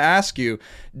I was going to ask you,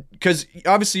 because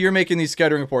obviously you're making these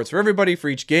scouting reports for everybody for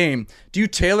each game. Do you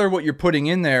tailor what you're putting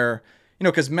in there? You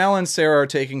know, because Mel and Sarah are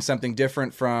taking something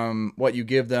different from what you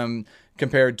give them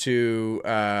compared to,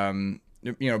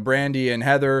 Brandy and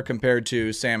Heather, compared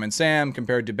to Sam and Sam,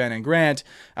 compared to Ben and Grant.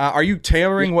 Are you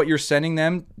tailoring what you're sending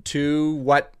them to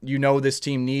what you know this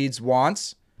team needs,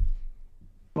 wants?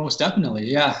 Most definitely,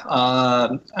 yeah.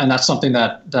 And that's something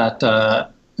that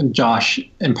Josh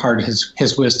imparted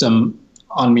his wisdom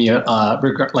on me, about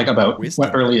wisdom.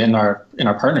 What early in our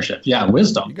partnership. Yeah,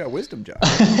 wisdom. You got wisdom, Josh.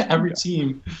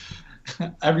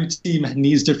 Every team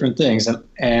needs different things,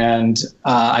 and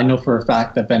I know for a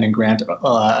fact that Ben and Grant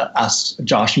asked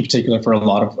Josh in particular for a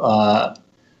lot of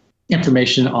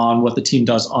information on what the team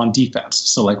does on defense.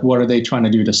 So, like, what are they trying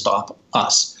to do to stop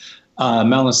us?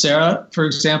 Mel and Sarah, for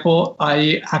example,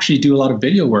 I actually do a lot of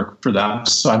video work for them.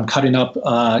 So I'm cutting up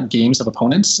games of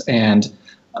opponents and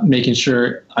making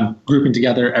sure I'm grouping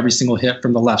together every single hit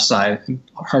from the left side,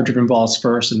 hard-driven balls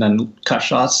first, and then cut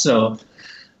shots. So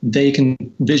they can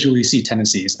visually see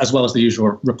tendencies as well as the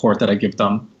usual report that I give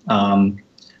them.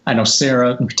 I know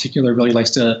Sarah in particular really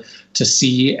likes to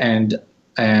see and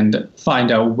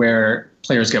find out where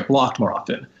players get blocked more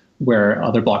often, where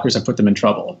other blockers have put them in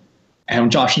trouble.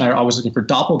 And Josh and I are always looking for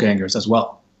doppelgangers as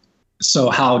well. So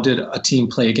how did a team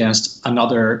play against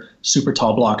another super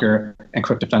tall blocker and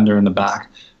quick defender in the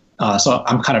back? So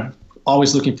I'm kind of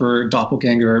always looking for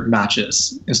doppelganger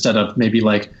matches instead of maybe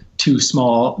like two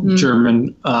small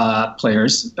German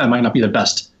players. That might not be the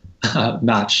best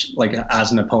match, like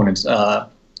as an opponent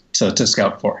to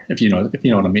scout for, if you know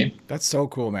what I mean. That's so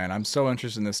cool, man. I'm so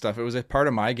interested in this stuff. It was a part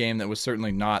of my game that was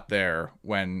certainly not there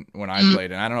when I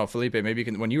played. And I don't know, Felipe, maybe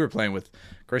when you were playing with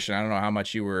Christian, I don't know how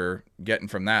much you were getting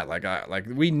from that. Like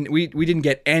we didn't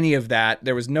get any of that.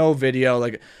 There was no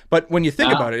video. But when you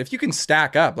think about it, if you can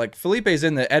stack up, like Felipe's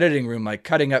in the editing room, like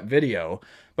cutting up video.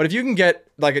 But if you can get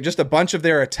like just a bunch of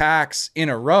their attacks in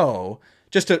a row,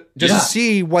 just to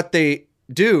see what they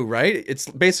do, right? It's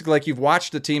basically like you've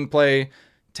watched the team play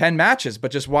 10 matches,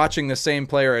 but just watching the same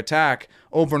player attack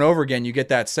over and over again, you get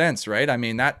that sense, right? I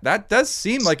mean, that does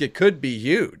seem like it could be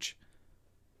huge.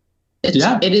 It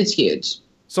is huge.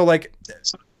 So like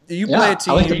you play a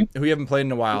team who you haven't played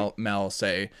in a while, Mel,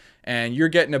 say, and you're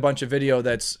getting a bunch of video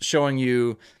that's showing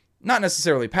you not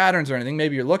necessarily patterns or anything.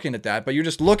 Maybe you're looking at that, but you're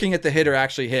just looking at the hitter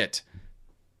actually hit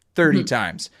 30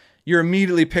 times. You're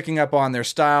immediately picking up on their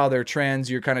style, their trends.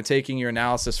 You're kind of taking your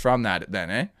analysis from that then,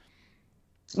 eh?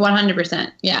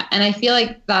 100%. Yeah. And I feel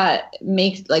like that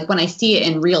makes, like, when I see it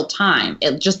in real time,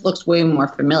 it just looks way more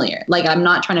familiar. Like, I'm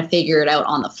not trying to figure it out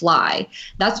on the fly.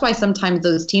 That's why sometimes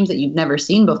those teams that you've never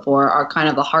seen before are kind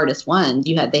of the hardest ones.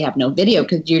 They have no video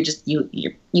because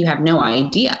you have no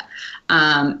idea.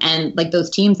 And like those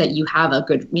teams that you have a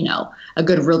good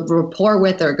rapport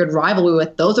with or a good rivalry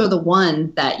with, those are the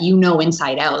ones that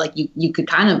inside out. Like you could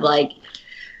kind of like,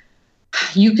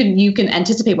 you can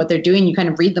anticipate what they're doing. You kind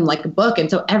of read them like a book.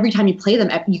 And so every time you play them,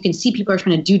 you can see people are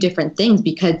trying to do different things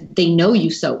because they know you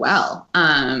so well.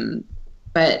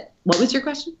 But what was your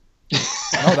question?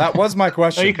 No, that was my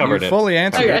question. No, you covered it. Fully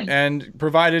answered Okay. it and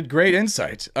provided great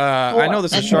insight. I know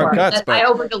this is shortcuts, but I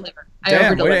over-deliver.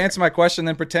 damn, way to answer my question,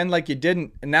 then pretend like you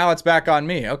didn't, and now it's back on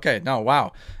me. Okay, no,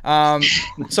 wow.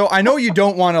 So I know you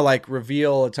don't want to like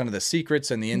reveal a ton of the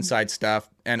secrets and the inside stuff,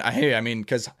 and I mean,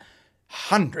 because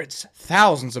hundreds,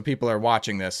 thousands of people are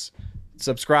watching this.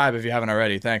 Subscribe if you haven't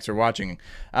already. Thanks for watching.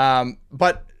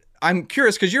 But I'm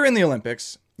curious because you're in the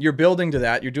Olympics. You're building to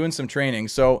that. You're doing some training.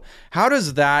 So how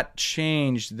does that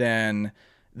change then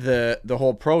the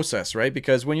whole process, right?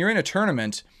 Because when you're in a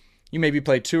tournament, you maybe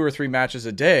play 2 or 3 matches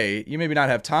a day. You maybe not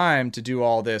have time to do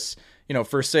all this,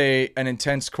 for say an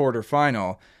intense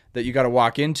quarterfinal that you got to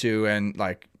walk into, and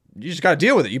like you just got to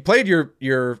deal with it. You played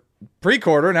your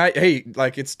pre-quarter, and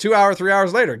it's 2 hours, 3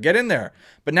 hours later, get in there.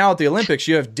 But now at the Olympics,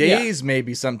 you have days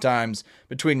maybe sometimes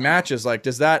between matches. Like,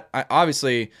 does that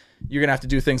obviously you're gonna have to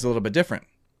do things a little bit different?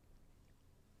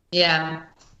 Yeah.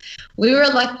 We were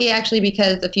lucky actually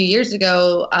because a few years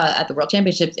ago at the World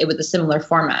Championships, it was a similar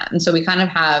format. And so we kind of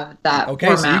have that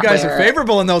Okay, so you guys are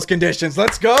favorable in those conditions.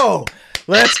 Let's go.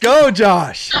 Let's go,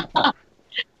 Josh.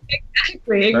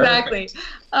 Exactly.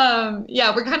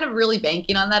 Yeah, we're kind of really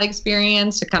banking on that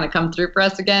experience to kind of come through for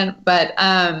us again. But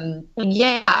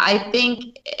yeah, I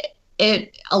think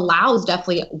it allows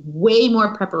definitely way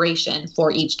more preparation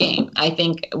for each game. I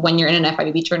think when you're in an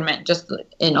FIVB tournament, just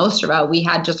in Ostrava, we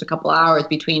had just a couple hours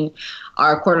between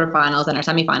our quarterfinals and our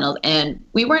semifinals, and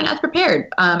we weren't as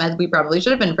prepared as we probably should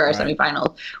have been for our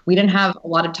semifinals. We didn't have a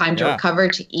lot of time to recover,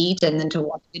 to eat, and then to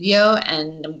watch video,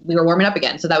 and we were warming up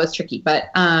again, so that was tricky.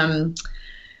 But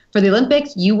for the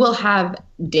Olympics, you will have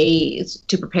days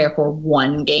to prepare for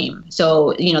one game.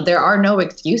 So, there are no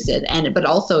excuses, but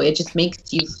also it just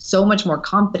makes you so much more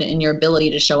confident in your ability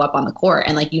to show up on the court,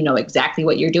 and exactly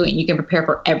what you're doing. You can prepare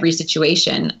for every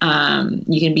situation.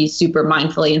 You can be super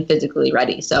mindfully and physically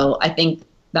ready. So I think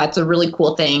that's a really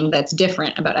cool thing that's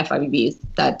different about FIVBs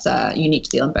that's unique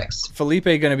to the Olympics. Felipe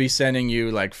going to be sending you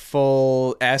like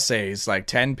full essays, like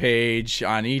 10-page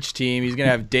on each team. He's going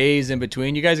to have days in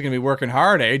between. You guys are going to be working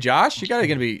hard, eh, Josh? You got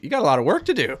a lot of work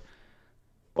to do.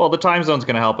 Well, the time zone's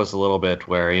going to help us a little bit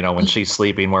where, when she's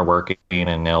sleeping, we're working,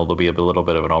 and there'll be a little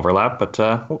bit of an overlap.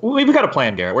 But we've got a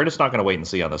plan, Garrett. We're just not going to wait and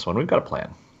see on this one. We've got a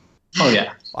plan. Oh,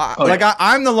 yeah.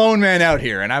 I'm the lone man out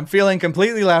here, and I'm feeling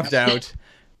completely left out.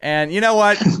 And you know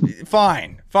what?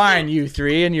 Fine, you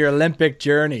three and your Olympic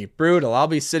journey. Brutal. I'll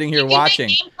be sitting here watching.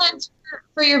 Make game plans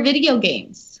for your video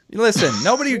games. Listen,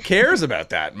 nobody cares about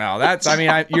that, Mel.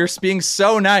 You're being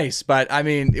so nice, but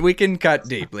we can cut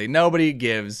deeply. Nobody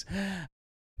gives.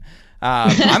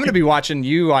 I'm going to be watching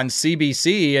you on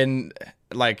CBC and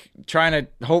trying to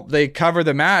hope they cover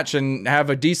the match and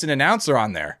have a decent announcer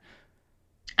on there.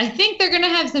 I think they're going to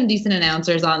have some decent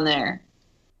announcers on there.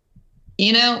 Do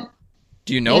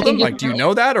you know them? Do you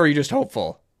know that, or are you just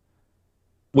hopeful?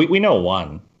 We know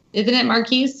one. Isn't it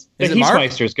Marquise? Is it Mark?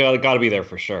 Heismeister's got to be there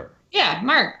for sure. Yeah,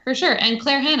 Mark, for sure. And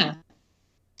Claire Hanna.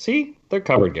 See? They're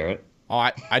covered, Garrett. Oh,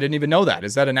 I didn't even know that.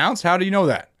 Is that announced? How do you know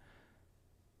that?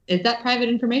 Is that private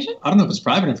information? I don't know if it's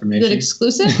private information. Is it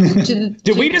exclusive?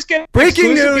 Did we just get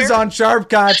breaking news on Sharp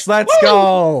Cuts? Let's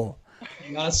go.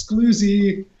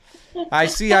 Exclusive. I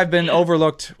see I've been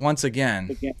overlooked once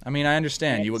again. I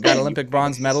understand. You got Olympic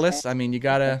bronze medalists.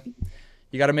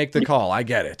 You gotta make the call. I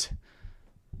get it.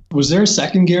 Was there a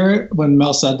second, Garrett, when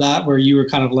Mel said that, where you were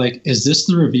kind of like, is this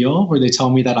the reveal where they tell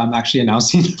me that I'm actually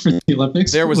announcing for the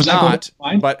Olympics? There was not,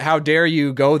 but how dare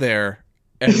you go there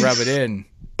and rub it in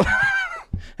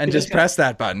and just press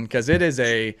that button, because it is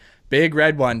a big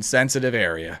red one, sensitive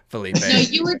area, Felipe. No,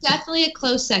 you were definitely a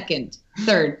close second.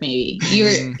 Third, maybe.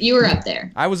 You were up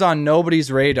there. I was on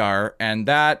nobody's radar, and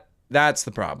that's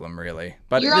the problem, really.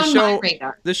 But You're on my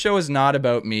radar. This show is not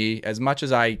about me, as much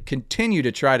as I continue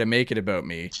to try to make it about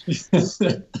me.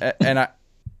 And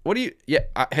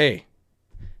hey,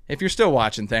 if you're still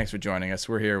watching, thanks for joining us.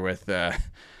 We're here with the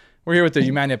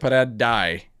Umania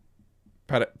Paredes.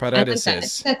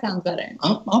 That sounds better.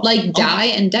 Like die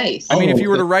and dice. If you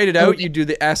were to write it out, you'd do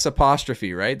the S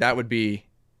apostrophe, right? That would be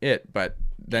it. But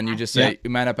then you just say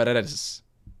Umania Paredes.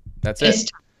 That's it.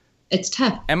 It's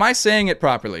tough. Am I saying it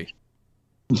properly?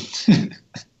 Is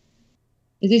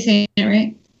he saying it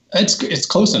right? It's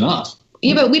close enough.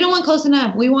 Yeah, but we don't want close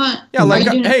enough. We want...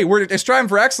 hey, we're striving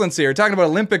for excellence here. We're talking about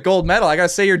Olympic gold medal. I got to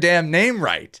say your damn name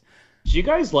right. Do you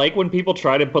guys like when people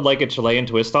try to put a Chilean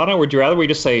twist on it, or would you rather we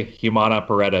just say Umania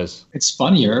Paredes? It's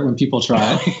funnier when people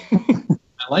try.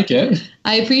 I like it.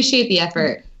 I appreciate the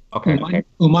effort. Okay.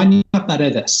 Umania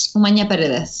Paredes. Umania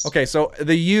Paredes. Okay, so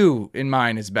the U in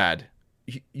mine is bad.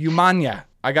 Umania.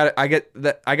 I gotta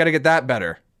get that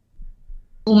better.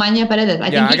 Umaña Paredes.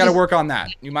 Yeah, I got to work on that.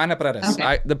 Umana Paredes.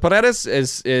 Okay. The Paredes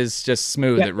is just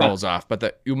smooth. Yeah, it rolls off. But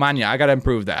the Umana, I got to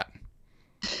improve that.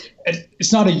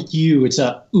 It's not a U, it's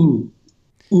a U.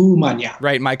 Umanya.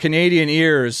 Right. My Canadian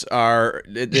ears are,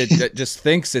 it just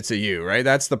thinks it's a U, right?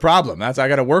 That's the problem. I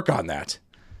got to work on that.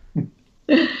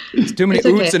 It's too many It's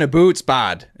okay. oots and a boots,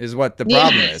 bod, is what the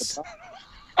problem is.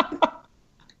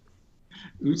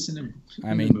 Oots and a,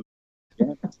 I mean,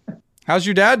 how's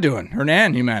your dad doing?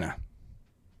 Hernan Humana.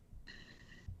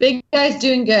 Big guy's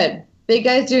doing good. Big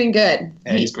guy's doing good.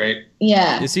 yeah, he's great.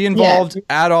 Yeah. Is he involved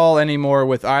at all anymore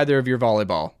with either of your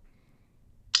volleyball?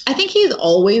 I think he's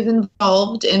always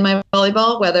involved in my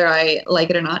volleyball, whether I like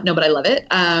it or not. No, but I love it.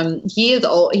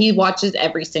 He watches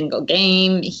every single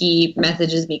game. He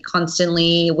messages me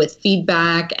constantly with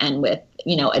feedback and with,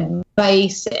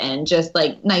 advice and just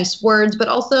like nice words, but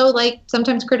also like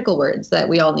sometimes critical words that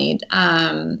we all need.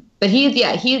 But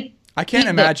I can't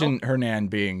imagine Hernan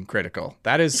being critical.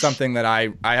 That is something that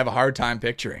I have a hard time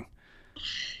picturing.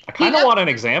 I kind of want an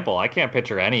example. I can't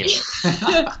picture any of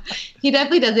it. He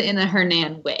definitely does it in a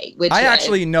Hernan way. Which I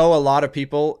actually know a lot of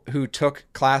people who took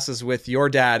classes with your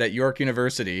dad at York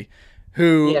University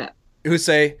who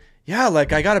say, yeah,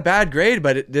 like I got a bad grade,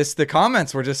 but the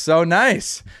comments were just so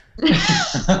nice.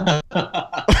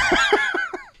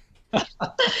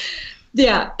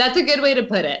 Yeah, that's a good way to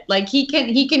put it. Like he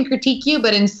can critique you,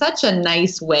 but in such a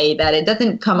nice way that it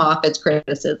doesn't come off as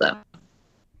criticism.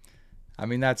 I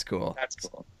mean, that's cool. That's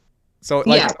cool. So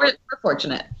We're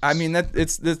fortunate. I mean,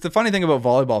 it's the funny thing about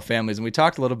volleyball families, and we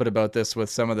talked a little bit about this with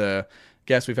some of the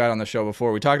guests we've had on the show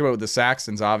before. We talked about it with the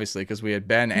Saxons, obviously, because we had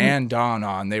Ben and Dawn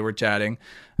on. They were chatting.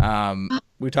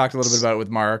 We talked a little bit about it with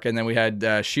Mark, and then we had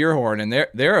Sheerhorn, and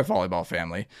they're a volleyball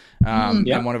family.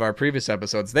 In one of our previous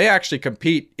episodes, they actually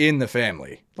compete in the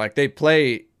family, like they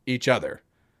play each other.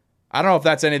 I don't know if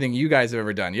that's anything you guys have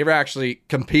ever done. You ever actually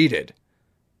competed?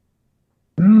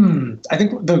 I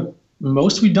think the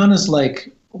most we've done is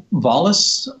like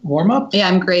Volleys warm up. Yeah,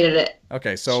 I'm great at it.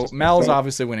 Okay, so Mel's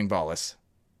obviously winning Volleys.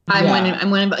 I'm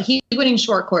winning, but he's winning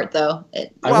short court though.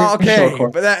 Well, okay,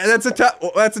 but that's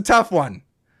a tough one.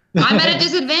 I'm at a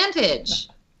disadvantage.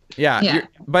 Yeah.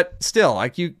 But still,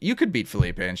 like you could beat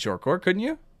Felipe in short court, couldn't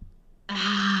you?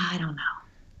 I don't know.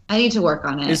 I need to work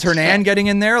on it. Is Hernan getting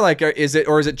in there? Like, is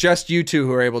it just you two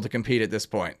who are able to compete at this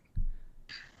point?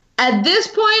 At this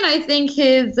point, I think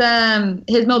his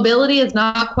mobility is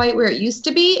not quite where it used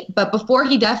to be, but before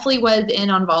he definitely was in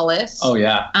on volleys. Oh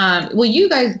yeah. Well, you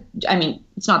guys, I mean,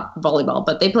 it's not volleyball,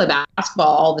 but they play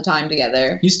basketball all the time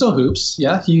together. He still hoops.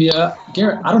 Yeah.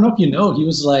 Garrett, I don't know if you know, he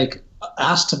was like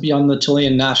asked to be on the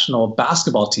Chilean national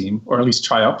basketball team, or at least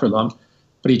try out for them,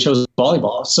 but he chose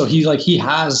volleyball. So he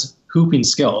has hooping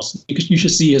skills. You should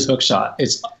see his hook shot.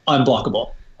 It's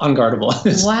unblockable. Unguardable.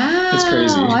 Wow. It's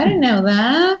crazy. I didn't know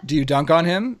that. Do you dunk on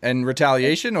him in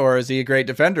retaliation, or is he a great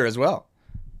defender as well?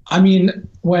 I mean,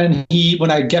 when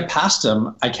I get past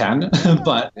him, I can,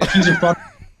 but if he's in front,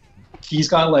 he's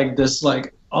got like this,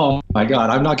 like, oh my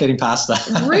God, I'm not getting past that.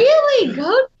 Really?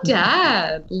 Go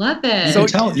Dad. Love it. So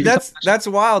that's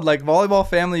wild. Like volleyball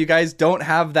family, you guys don't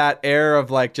have that air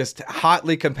of like just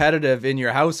hotly competitive in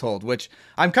your household, which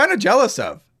I'm kind of jealous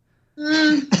of.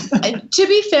 To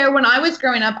be fair, when I was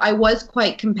growing up, I was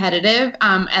quite competitive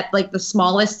at like the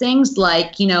smallest things,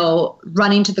 like,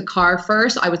 running to the car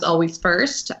first. I was always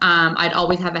first. I'd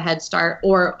always have a head start,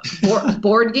 or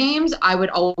board games. I would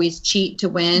always cheat to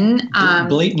win.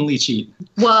 Blatantly cheat.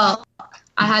 Well,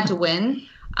 I had to win.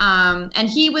 And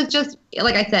he was just,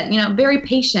 like I said, very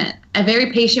patient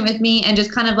with me, and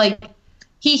just kind of like,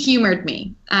 he humored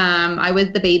me. I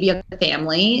was the baby of the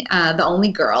family, the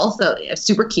only girl, so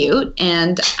super cute.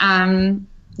 And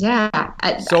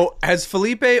So has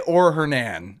Felipe or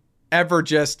Hernan ever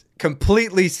just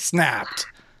completely snapped?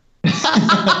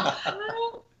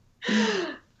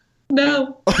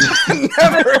 No.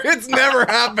 Never. It's never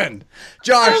happened.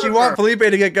 Josh, you want Felipe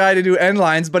to get Guy to do end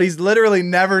lines, but he's literally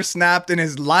never snapped in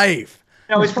his life.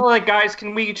 No, he's probably like, guys,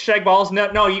 can we shag balls?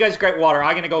 No, you guys great water.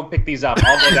 I'm going to go pick these up.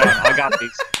 I'll go down. I got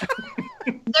these.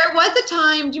 There was a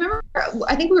time, do you remember,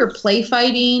 I think we were play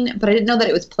fighting, but I didn't know that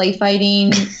it was play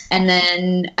fighting. And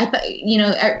then I thought,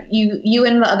 you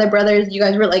and the other brothers, you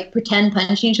guys were like pretend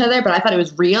punching each other, but I thought it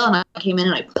was real. And I came in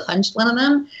and I punched one of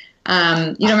them.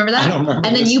 You don't remember that? I don't remember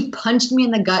and then this. you punched me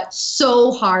in the gut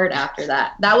so hard after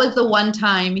that. That was the one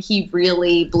time he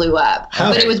really blew up.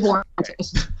 But it was warranted.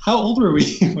 How old were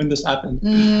we when this happened?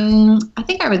 I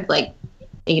think I was like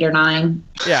 8 or 9.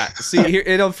 Yeah. See,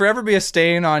 it'll forever be a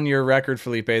stain on your record,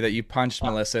 Felipe, that you punched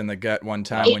Melissa in the gut one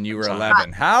time when you were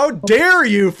 11. How dare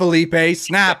you, Felipe,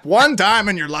 snap one time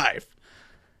in your life?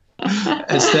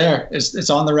 It's there. It's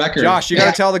on the record. Josh, you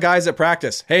got to tell the guys at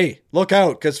practice, hey, look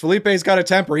out, because Felipe's got a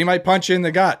temper. He might punch you in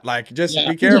the gut. Like, just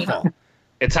be careful.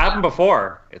 It's happened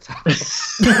before.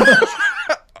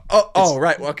 Oh,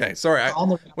 right. Okay, sorry.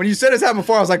 When you said it's happened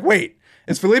before, I was like, wait,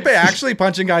 is Felipe actually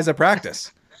punching guys at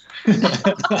practice?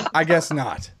 I guess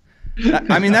not.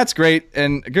 I mean, that's great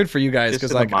and good for you guys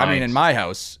because, like, I mean, in my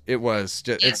house, it was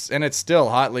just, it's still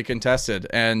hotly contested,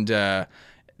 and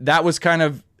that was kind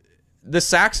of the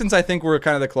Saxons. I think were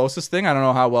kind of the closest thing. I don't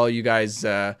know how well you guys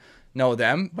know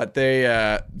them, but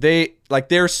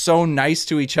they're so nice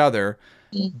to each other,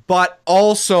 but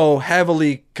also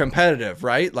heavily competitive,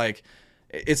 right? Like,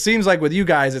 it seems like with you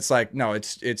guys, it's like no,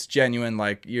 it's genuine.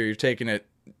 Like you're taking it,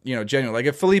 genuine. Like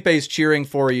if Felipe's cheering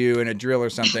for you in a drill or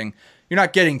something. You're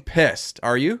not getting pissed,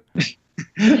 are you?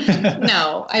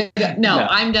 No,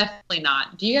 I'm definitely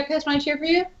not. Do you get pissed when I cheer for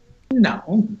you?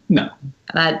 No.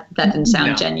 That didn't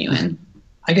sound genuine.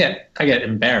 I get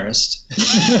embarrassed.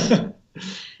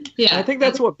 Yeah, I think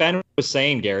that's what Ben was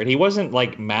saying, Garrett. He wasn't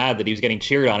like mad that he was getting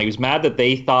cheered on. He was mad that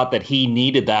they thought that he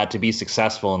needed that to be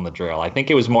successful in the drill. I think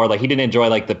it was more like he didn't enjoy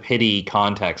like the pity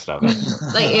context of it.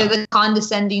 Like it was a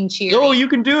condescending cheer. Oh, you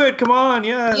can do it! Come on,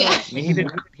 yeah. Yeah.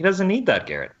 He doesn't need that,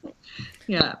 Garrett.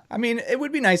 Yeah. I mean, it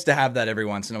would be nice to have that every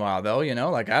once in a while, though.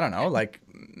 Like I don't know, like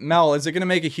Mel, is it going to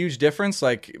make a huge difference?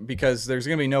 Like because there's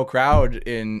going to be no crowd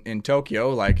in Tokyo,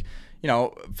 like.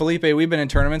 Felipe, we've been in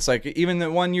tournaments, like even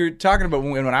the one you're talking about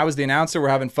when I was the announcer, we're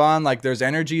having fun, like there's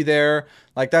energy there,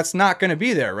 like that's not going to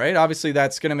be there, right? Obviously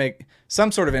that's going to make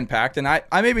some sort of impact. And I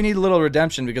maybe need a little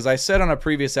redemption because I said on a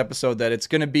previous episode that it's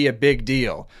going to be a big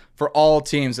deal for all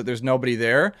teams that there's nobody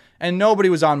there and nobody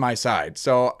was on my side.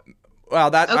 So, well,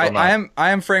 that okay.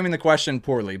 I am framing the question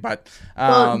poorly, but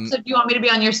so do you want me to be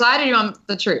on your side or do you want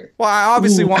the truth? Well, I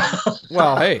obviously want,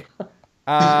 well, hey,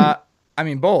 I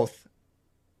mean, both.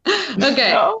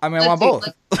 Okay. I mean, I want both.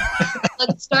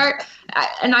 Let's start.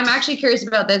 And I'm actually curious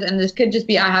about this, and this could just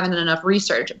be I haven't done enough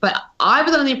research, but I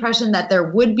was under the impression that there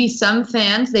would be some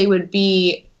fans, they would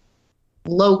be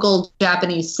local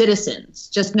Japanese citizens,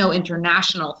 just no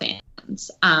international fans.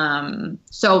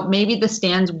 So maybe the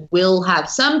stands will have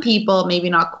some people, maybe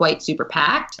not quite super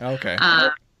packed. Okay.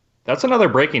 That's another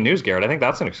breaking news, Garrett. I think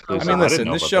that's an exclusive. I mean, listen,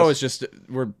 this show is just,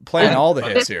 we're playing all the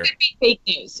hits here.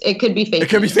 It could be fake news. It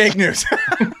could be fake news.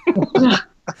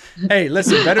 Hey,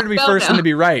 listen, better to be first than to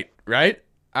be right?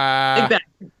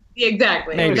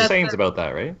 Exactly. Maybe sayings about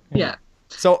that, right? Yeah.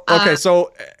 So, okay,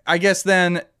 so I guess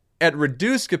then at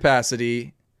reduced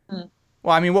capacity, well,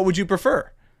 I mean, what would you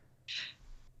prefer?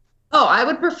 Oh, I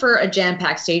would prefer a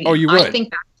jam-packed stadium. Oh, you would? I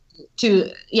think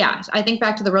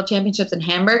back to the World Championships in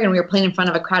Hamburg, and we were playing in front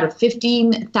of a crowd of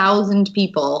 15,000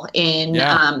 people in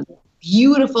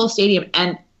beautiful stadium,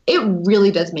 and it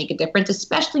really does make a difference,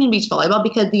 especially in beach volleyball,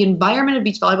 because the environment of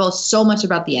beach volleyball is so much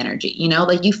about the energy,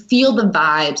 like you feel the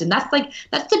vibes, and that's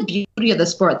the beauty of the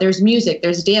sport. There's music,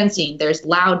 there's dancing, there's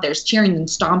loud, there's cheering and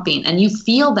stomping, and you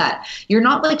feel that. You're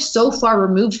not like so far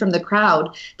removed from the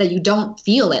crowd that you don't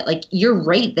feel it. Like you're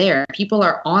right there. People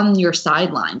are on your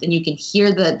sidelines, and you can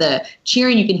hear the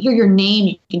cheering, you can hear your name,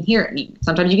 you can hear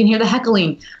sometimes you can hear the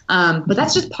heckling, but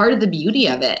that's just part of the beauty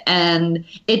of it, and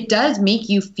it does make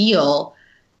you feel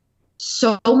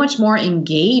so much more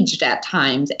engaged at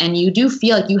times, and you do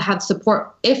feel like you have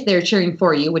support if they're cheering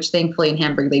for you, which thankfully in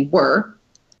Hamburg they were.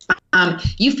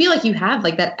 You feel like you have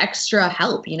like that extra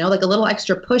help, like a little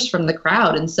extra push from the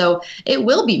crowd, and so it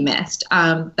will be missed.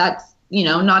 That's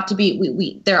not to be.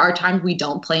 We there are times we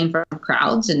don't play in front of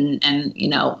crowds, and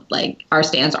like our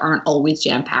stands aren't always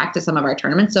jam packed at some of our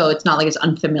tournaments, so it's not like it's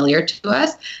unfamiliar to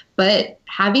us. But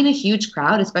having a huge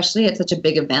crowd, especially at such a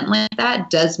big event like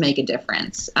that, does make a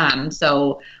difference.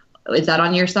 So is that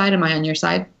on your side? Am I on your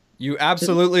side? You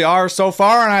absolutely are so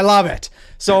far, and I love it.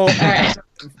 So, right.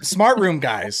 Smart Room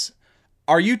guys,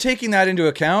 are you taking that into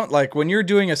account? Like when you're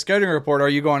doing a scouting report, are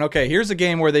you going, okay, here's a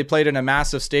game where they played in a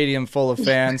massive stadium full of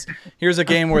fans. Here's a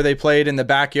game where they played in the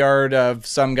backyard of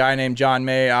some guy named John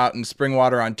May out in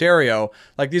Springwater, Ontario.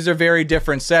 Like these are very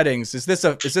different settings. Is this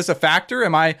a factor?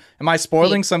 Am I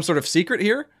spoiling some sort of secret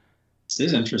here? This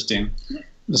is interesting.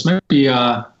 This might be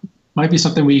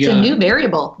something it's a new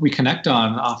variable we connect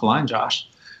on offline, Josh.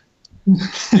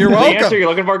 You're welcome. The answer you're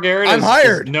looking for, Garrett, I'm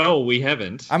hired. No, we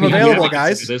haven't. I'm available,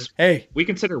 guys. Hey, we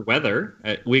consider weather.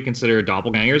 We consider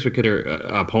doppelgangers. We consider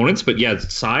opponents. But yeah,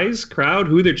 size, crowd,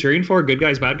 who they're cheering for, good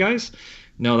guys, bad guys.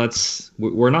 No,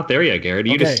 we're not there yet, Garrett.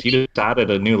 You just added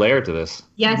a new layer to this.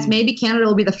 Yes, maybe Canada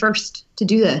will be the first to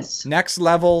do this. Next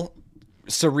level,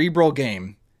 cerebral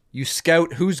game. You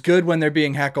scout who's good when they're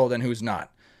being heckled and who's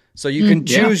not. So you can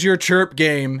choose your chirp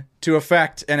game to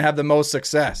affect and have the most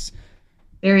success.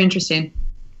 Very interesting.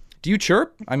 Do you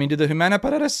chirp? I mean, do the Humana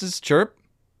Paredes chirp?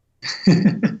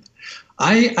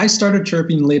 I started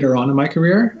chirping later on in my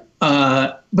career,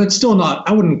 but still not.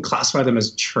 I wouldn't classify them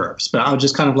as chirps, but I would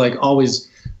just kind of like always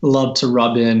love to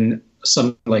rub in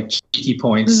some like cheeky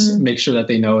points, make sure that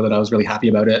they know that I was really happy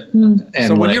about it. And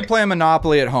so when you're playing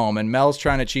Monopoly at home and Mel's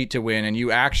trying to cheat to win and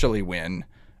you actually win,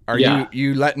 are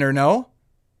you letting her know?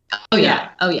 Oh yeah.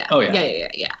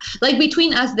 Like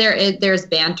between us, there's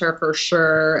banter for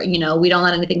sure. You know, we don't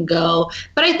let anything go.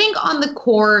 But I think on the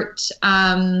court,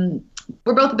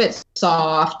 we're both a bit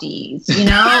softies. You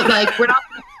know, like we're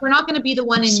not going to be the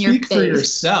one in your face. Speak for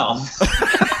yourself.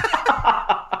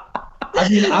 I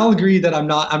mean, I'll agree that I'm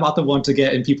not the one to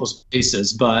get in people's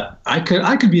faces, but I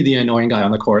could be the annoying guy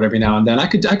on the court every now and then. I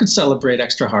could celebrate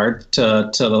extra hard to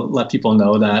let people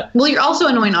know that. Well, you're also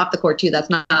annoying off the court too. That's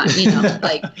not, you know,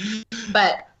 like,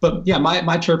 But yeah,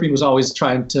 my chirping was always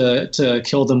trying to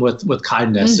kill them with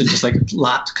kindness and just like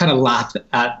laugh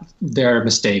at their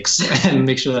mistakes and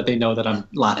make sure that they know that I'm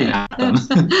laughing at them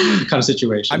kind of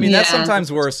situation. I mean, that's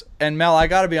sometimes worse. And Mel, I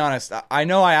got to be honest. I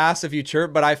know I asked if you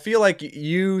chirp, but I feel like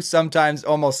you sometimes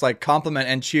almost like compliment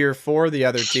and cheer for the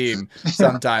other team.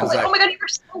 Sometimes, like, oh my God, you're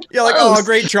so close. You're like, oh,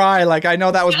 great try. Like, I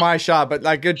know that was my shot, but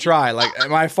like, good try. Like,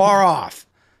 am I far off?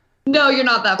 No, you're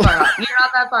not that far off. You're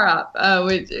not that far off.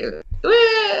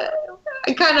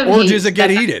 I kind of. Or does it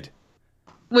get heated?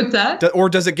 What's that? Or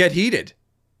does it get heated?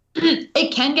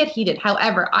 It can get heated.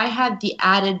 However, I have the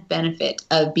added benefit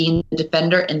of being the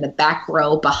defender in the back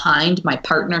row behind my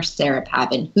partner, Sarah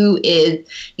Pavin, who is,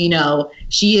 you know,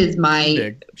 she is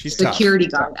my security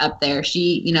guard up there.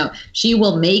 She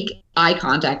will make eye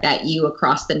contact at you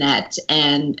across the net.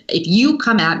 And if you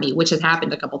come at me, which has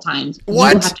happened a couple times.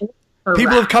 What?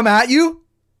 People have come at you?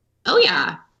 Oh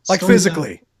yeah. Like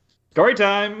physically. Story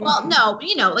time. Well, no,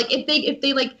 you know, like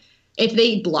if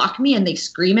they block me and they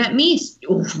scream at me,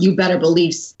 you better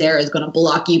believe Sarah is going to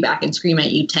block you back and scream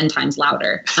at you 10 times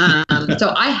louder.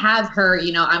 So I have her,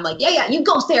 you know, I'm like, yeah, you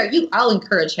go, Sarah. I'll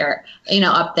encourage her, you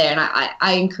know, up there. And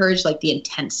I encourage like the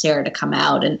intense Sarah to come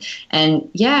out and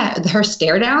yeah, her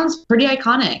stare downs, pretty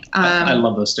iconic. I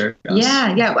love those stare downs.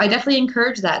 Yeah, I definitely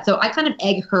encourage that. So I kind of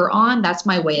egg her on. That's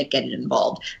my way of getting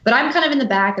involved. But I'm kind of in the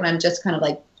back and I'm just kind of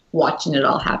like watching it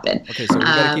all happen. Okay, so we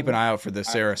got to keep an eye out for the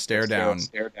Sarah stare down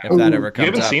if that ever comes up. You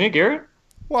haven't seen it, Garrett?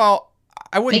 Well,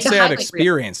 I wouldn't say I've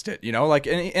experienced it, you know, like,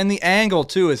 and the angle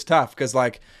too is tough because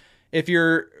like if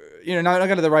you're, you know, not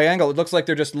at the right angle, it looks like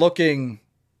they're just looking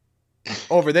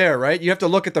over there, right? You have to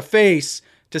look at the face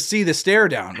to see the stare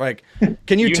down. Like,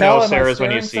 can you tell know Sarah's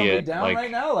when you see it down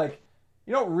right now? Like,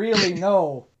 you don't really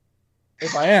know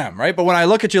if I am, right? But when I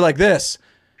look at you like this,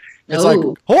 it's like,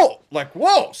 oh, like,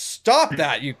 whoa, stop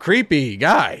that, you creepy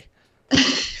guy.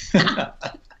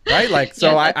 Right? Like,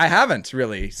 so yeah, I haven't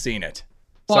really seen it.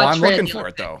 So I'm looking for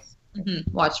it, though.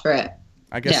 Mm-hmm. Watch for it.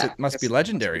 I guess it must be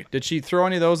legendary. Did she throw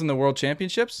any of those in the World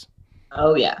Championships?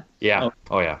 Oh, yeah. Yeah.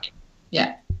 Oh, yeah.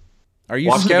 Yeah. Are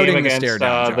you scouting the stare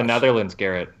down, Josh? The Netherlands,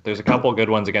 Garrett? There's a couple good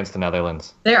ones against the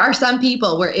Netherlands. There are some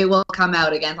people where it will come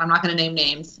out against. I'm not going to name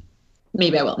names.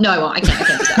 Maybe I will. No, I won't. I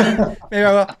can't do that. Maybe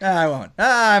I will. No, I won't.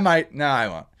 I might. No, I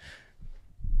won't.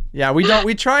 Yeah,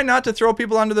 we try not to throw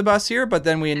people under the bus here, but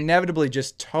then we inevitably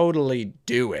just totally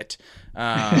do it.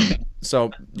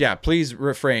 So yeah, please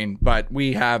refrain. But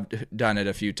we have done it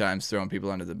a few times, throwing people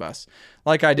under the bus,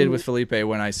 like I did with Felipe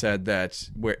when I said that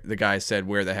the guy said,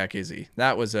 "Where the heck is he?"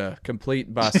 That was a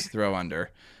complete bus throw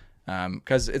under,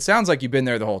 because it sounds like you've been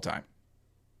there the whole time.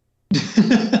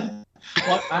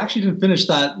 Well, I actually didn't finish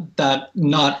that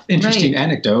not interesting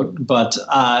anecdote, but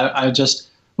I just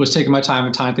was taking my time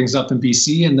and tying things up in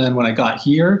BC. And then when I got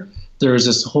here, there was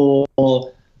this whole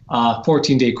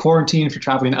 14-day quarantine for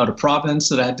traveling out of province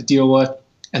that I had to deal with.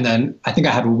 And then I think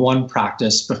I had one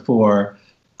practice before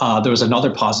there was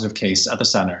another positive case at the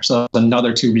center. So it was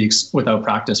another 2 weeks without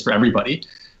practice for everybody.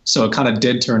 So it kind of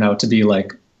did turn out to be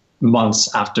like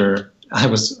months after I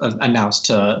was announced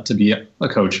to be a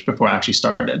coach before I actually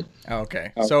started.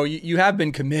 Okay. So you have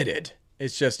been committed.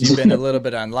 It's just you've been a little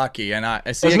bit unlucky. And I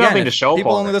see, there's again, nothing to show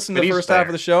people for only listen to the first half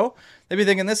of the show. They'd be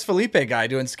thinking, this Felipe guy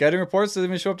doing scouting reports doesn't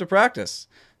even show up to practice.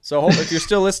 So if you're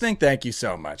still listening, thank you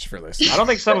so much for listening. I don't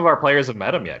think some of our players have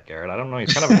met him yet, Garrett. I don't know.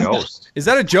 He's kind of a ghost. Is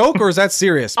that a joke or is that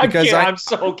serious? Because I'm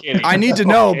so kidding. I need to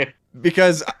know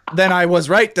because then I was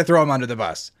right to throw him under the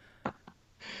bus.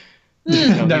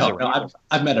 No,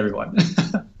 I've met everyone.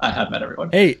 I have met everyone.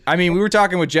 Hey, I mean, we were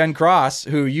talking with Jen Cross,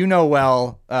 who you know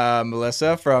well,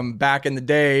 Melissa, from back in the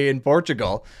day in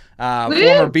Portugal,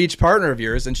 former beach partner of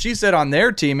yours, and she said on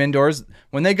their team indoors,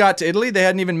 when they got to Italy, they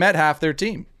hadn't even met half their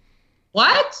team.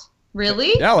 What?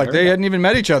 Really? Yeah, like they hadn't even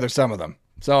met each other, some of them.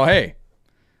 So, hey,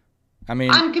 I mean,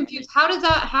 I'm confused. How is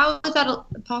that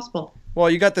possible? well,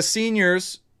 you got the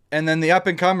seniors and then the up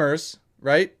and comers,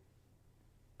 right?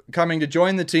 Coming to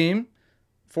join the team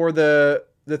for the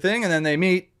thing, and then they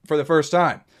meet for the first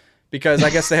time because I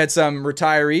guess they had some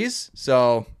retirees.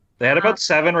 So They had about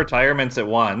 7 retirements at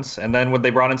once, and then when they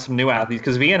brought in some new athletes,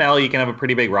 because VNL, you can have a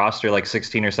pretty big roster, like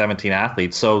 16 or 17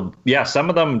 athletes. So, yeah, some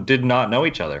of them did not know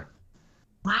each other.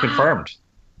 Wow. Confirmed.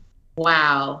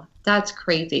 Wow. That's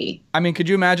crazy. I mean, could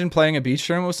you imagine playing a beach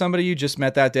tournament with somebody you just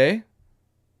met that day?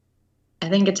 I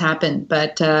think it's happened,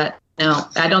 but no,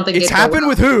 I don't think It's happened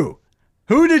with who?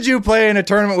 Who did you play in a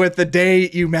tournament with the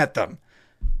day you met them?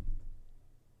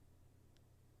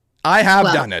 I have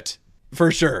done it,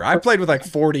 for sure. I've played with like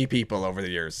 40 people over the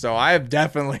years, so I have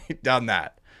definitely done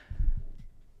that.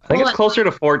 I think it's closer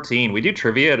to 14. We do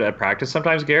trivia at practice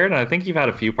sometimes, Garrett, and I think you've had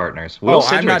a few partners.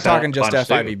 I'm not talking just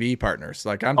FIVB partners.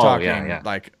 Like I'm talking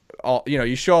like all,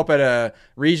 you show up at a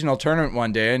regional tournament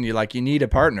one day and you need a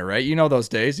partner, right? You know those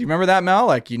days. You remember that, Mel?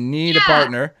 Like you need a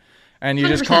partner and you 100%.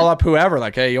 Just call up whoever,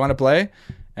 like, hey, you want to play?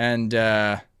 And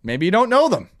maybe you don't know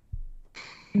them.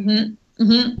 Mm-hmm.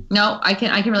 Mm-hmm. No, I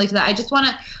can relate to that. I just want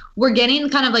to, we're getting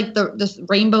kind of like this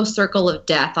rainbow circle of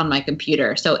death on my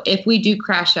computer. So if we do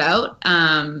crash out,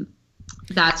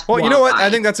 that's well, you know what? I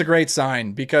think that's a great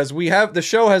sign because the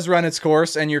show has run its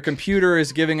course and your computer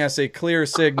is giving us a clear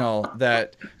signal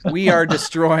that we are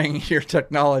destroying your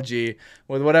technology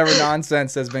with whatever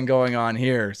nonsense has been going on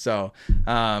here. So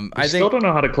I still don't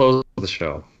know how to close the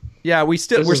show. Yeah, we're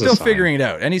still figuring it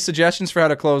out. Any suggestions for how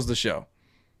to close the show?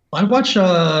 I watch,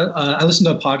 I listen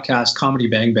to a podcast, Comedy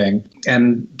Bang Bang,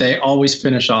 and they always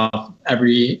finish off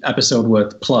every episode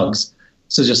with plugs.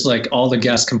 So just like all the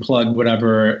guests can plug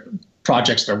whatever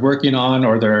projects they're working on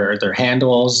or their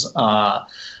handles,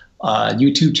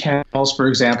 YouTube channels, for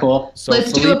example. So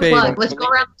let's do a plug. Let's go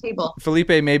around the table.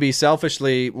 Felipe may be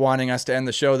selfishly wanting us to end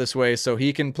the show this way so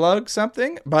he can plug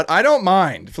something, but I don't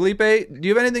mind. Felipe, do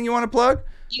you have anything you want to plug?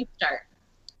 You start.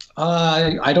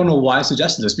 I don't know why I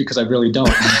suggested this because I really don't.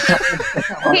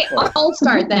 Okay, I'll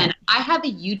start then. I have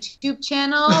a YouTube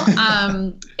channel.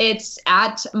 It's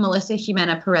at Melissa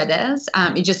Jimena Paredes.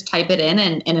 You just type it in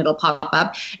and it'll pop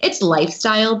up. It's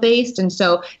lifestyle based. And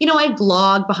so, I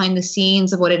vlog behind the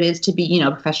scenes of what it is to be,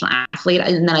 a professional athlete.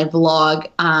 And then I vlog,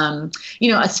 a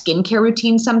skincare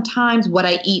routine sometimes, what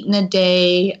I eat in a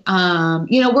day.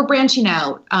 We're branching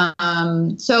out.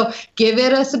 So give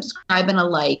it a subscribe and a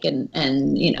like and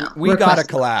we got a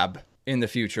collab in the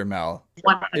future, Mel.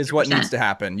 100%. Is what needs to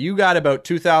happen. You got about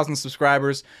 2,000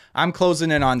 subscribers. I'm closing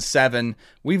in on 7.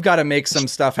 We've got to make some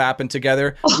stuff happen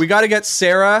together. We got to get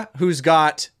Sarah, who's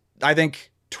got, I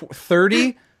think,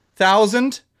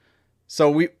 30,000.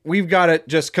 So we've got to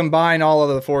just combine all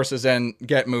of the forces and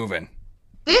get moving.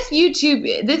 This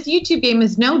YouTube game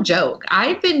is no joke.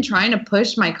 I've been trying to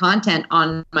push my content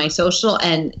on my social,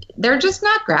 and they're just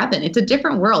not grabbing. It's a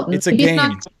different world. It's a game,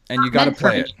 and you got to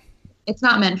play it. It's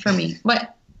not meant for me.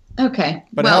 But okay.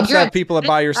 But it helps to have people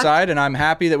by your side, and I'm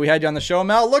happy that we had you on the show.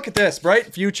 Mel, look at this.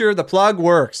 Bright future. The plug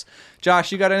works.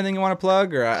 Josh, you got anything you want to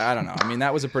plug? Or I don't know. I mean,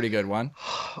 that was a pretty good one.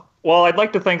 Well, I'd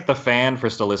like to thank the fan for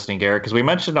still listening, Garrett, because we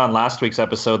mentioned on last week's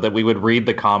episode that we would read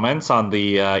the comments on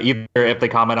the either if they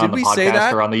comment on the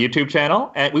podcast or on the YouTube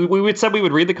channel. And we said we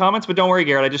would read the comments, but don't worry,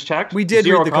 Garrett, I just checked. We did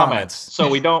read the comments. So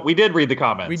we did read the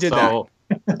comments. We did that.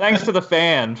 Thanks to the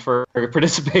fan for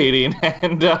participating,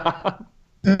 and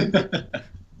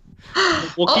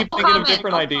we'll keep thinking of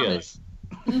different ideas.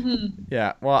 Mm-hmm.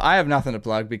 Yeah, well, I have nothing to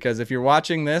plug because if you're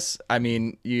watching this, I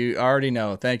mean, you already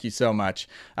know. Thank you so much.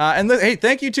 Hey,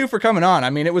 thank you too for coming on. I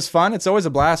mean, it was fun. It's always a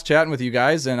blast chatting with you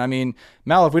guys. And I mean,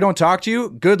 Mel, if we don't talk to you,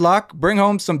 good luck. Bring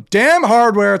home some damn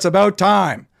hardware. It's about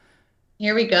time.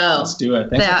 Here we go. Let's do it.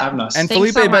 Thanks for having us. And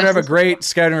Felipe better have a great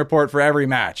scouting report for every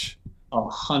match. Oh,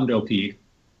 Hundo P.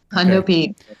 Hundo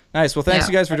P. Nice. Well, thanks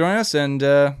you guys for joining us, and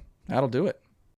that'll do it.